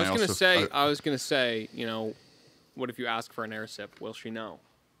that. I was And gonna also- say, what if you ask for an air sip? Will she know?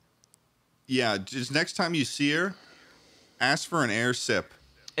 yeah, just next time you see her, ask for an air sip.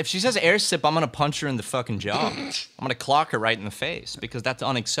 If she says air sip, I'm gonna punch her in the fucking jaw. I'm gonna clock her right in the face because that's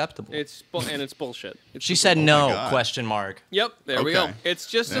unacceptable. It's bullshit. It's She just said bull- no? God. Question mark. Yep, there we go. Okay. It's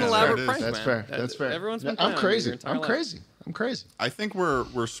just an Yeah, elaborate there it is. prank, That's man. fair. That- That's fair. Everyone's been I'm playing on you crazy. your entire I'm life. crazy. I'm crazy. I think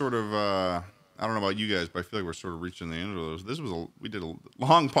we're sort of I don't know about you guys, but I feel like we're sort of reaching the end of those. We did a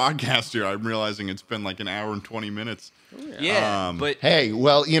long podcast here. I'm realizing it's been like an hour and 20 minutes. Yeah, but Hey,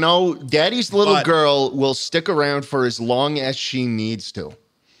 well, you know, Daddy's little But- girl will stick around for as long as she needs to.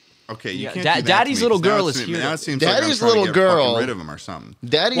 Okay, you Yeah, can't. Da- do that Daddy's to me, little 'cause now girl it is seems- here. Now it seems Daddy's like I'm trying little to get girl- fucking rid of him or something.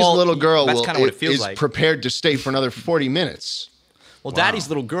 Daddy's Well, little girl that's will, kinda what it feels is like. prepared to stay for another 40 minutes. well, Daddy's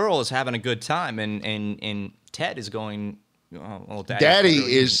little girl is having a good time, and Ted is going. Well, Daddy you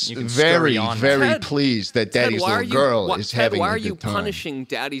is can very, scurry on, man. very Ted- pleased that Daddy's little girl is Ted, having why a are good you time. punishing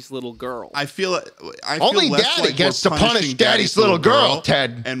Daddy's little girl? I feel Only less Daddy like gets we're to punish punishing Daddy's little girl,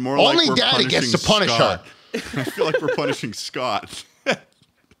 Ted. and more Only like we're Daddy gets to punishing punish her. Scott. I feel like we're punishing Scott.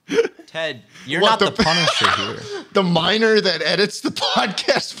 Ted, you're What, not the- the Punisher here. The miner that edits the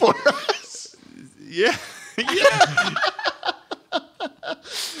podcast for us. Yeah. Yeah.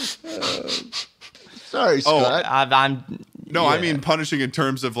 Sorry, Scott. I'm. No, I yeah. mean punishing in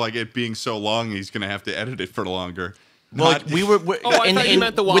terms of like it being so long, he's gonna have to edit it for longer. Well, Not- we were I thought you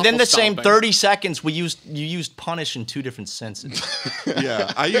meant the within waffle the same stomping. 30 seconds. You used punish in two different senses.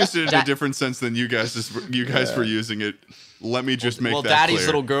 Yeah, I used it in a That- different sense than you guys. You guys were using it. Let me just make Well, that Daddy's clear.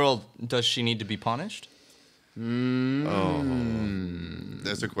 little girl, does she need to be punished?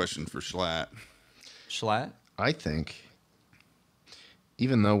 That's a question for Schlatt. Schlatt? I think,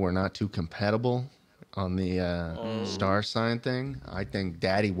 even though we're not too compatible on the star sign thing, I think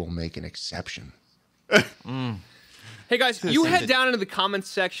Daddy will make an exception. Hey guys, you head down into the comments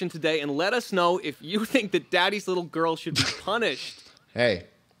section today and let us know if you think that Daddy's little girl should be punished. Hey,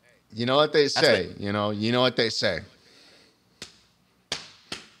 you know what they say. what- You know what they say.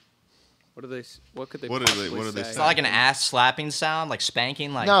 What do they? What could they? What do they- possibly what do they say? It's not like an ass slapping sound, like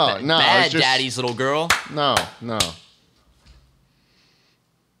spanking, like No, no, bad it's just- Daddy's little girl. No.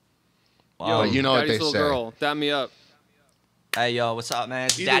 Yo, But you know what Daddy's they little say. girl, dab me up. Hey, yo, what's up, man?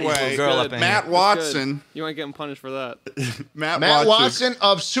 It's Either Daddy's way, little girl good. up in Matt here. Watson. You ain't getting punished for that. Matt Watson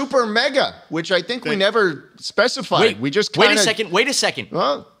of Super Mega, which I think we Thank- never specified. We just wait kinda, a second. Wait a second.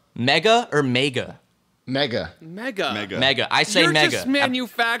 Well, Mega or mega? Mega. Mega. Mega. Mega. I say You're mega. just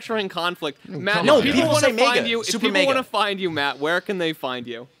manufacturing conflict. Matt, No, if people people want say to find mega. you, if Super people mega. want to find you, Matt, where can they find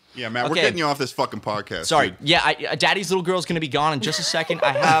you? Yeah, Matt, we're Okay. getting you off this fucking podcast. Sorry. dude. Yeah, Daddy's little girl's gonna be gone in just a second.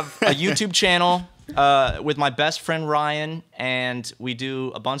 I have a YouTube channel with my best friend Ryan, and we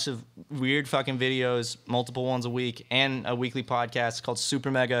do a bunch of weird fucking videos, multiple ones a week, and a weekly podcast called Super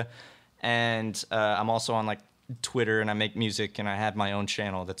Mega. And I'm also on like Twitter, and I make music, and I have my own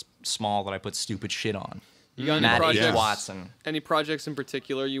channel that's small that I put stupid shit on. You got any Matt H. projects? Watson. Any projects in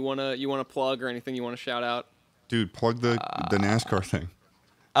particular you wanna plug or anything you wanna shout out? Dude, plug the NASCAR thing.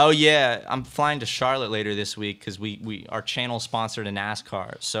 Oh yeah, I'm flying to Charlotte later this week because we our channel sponsored a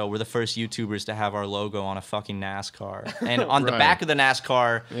NASCAR, so we're the first YouTubers to have our logo on a fucking NASCAR. And on the Right. back of the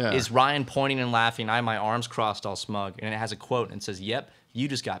NASCAR Yeah. is Ryan pointing and laughing. I have my arms crossed, all smug, and it has a quote and it says, "Yep, you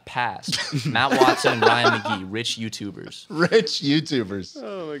just got passed." Matt Watson and Ryan McGee, rich YouTubers. Rich YouTubers.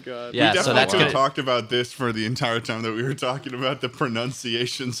 Oh my god. Yeah, We so definitely that's could have gonna. talked about this for the entire time that we were talking about the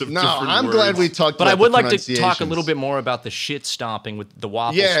pronunciations of No, different I'm words. glad we talked But about I would the like to talk a pronunciations. little bit more about the shit stomping with the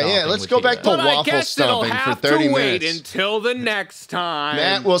waffle. Yeah, stomping yeah, let's with go the, back to But I waffle guess it'll stomping for have 30 to wait minutes. until the next time.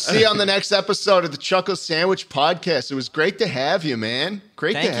 Matt, we'll see you on the next episode of the Chuckle Sandwich podcast. It was great to have you, man.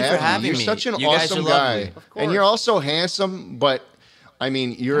 Great Thank to you have for you. having You're me. such an You guys awesome are lovely. guy. Of And you're course. also handsome, but I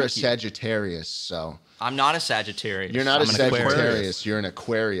mean, you're a Thank you. Sagittarius, so I'm not a Sagittarius. you're not I'm a an Sagittarius. Aquarius. You're an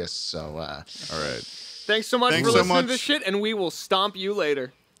Aquarius, so All right. Thanks so much Thanks for so listening to much. this shit, and we will stomp you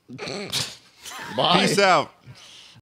later. bye. Peace out.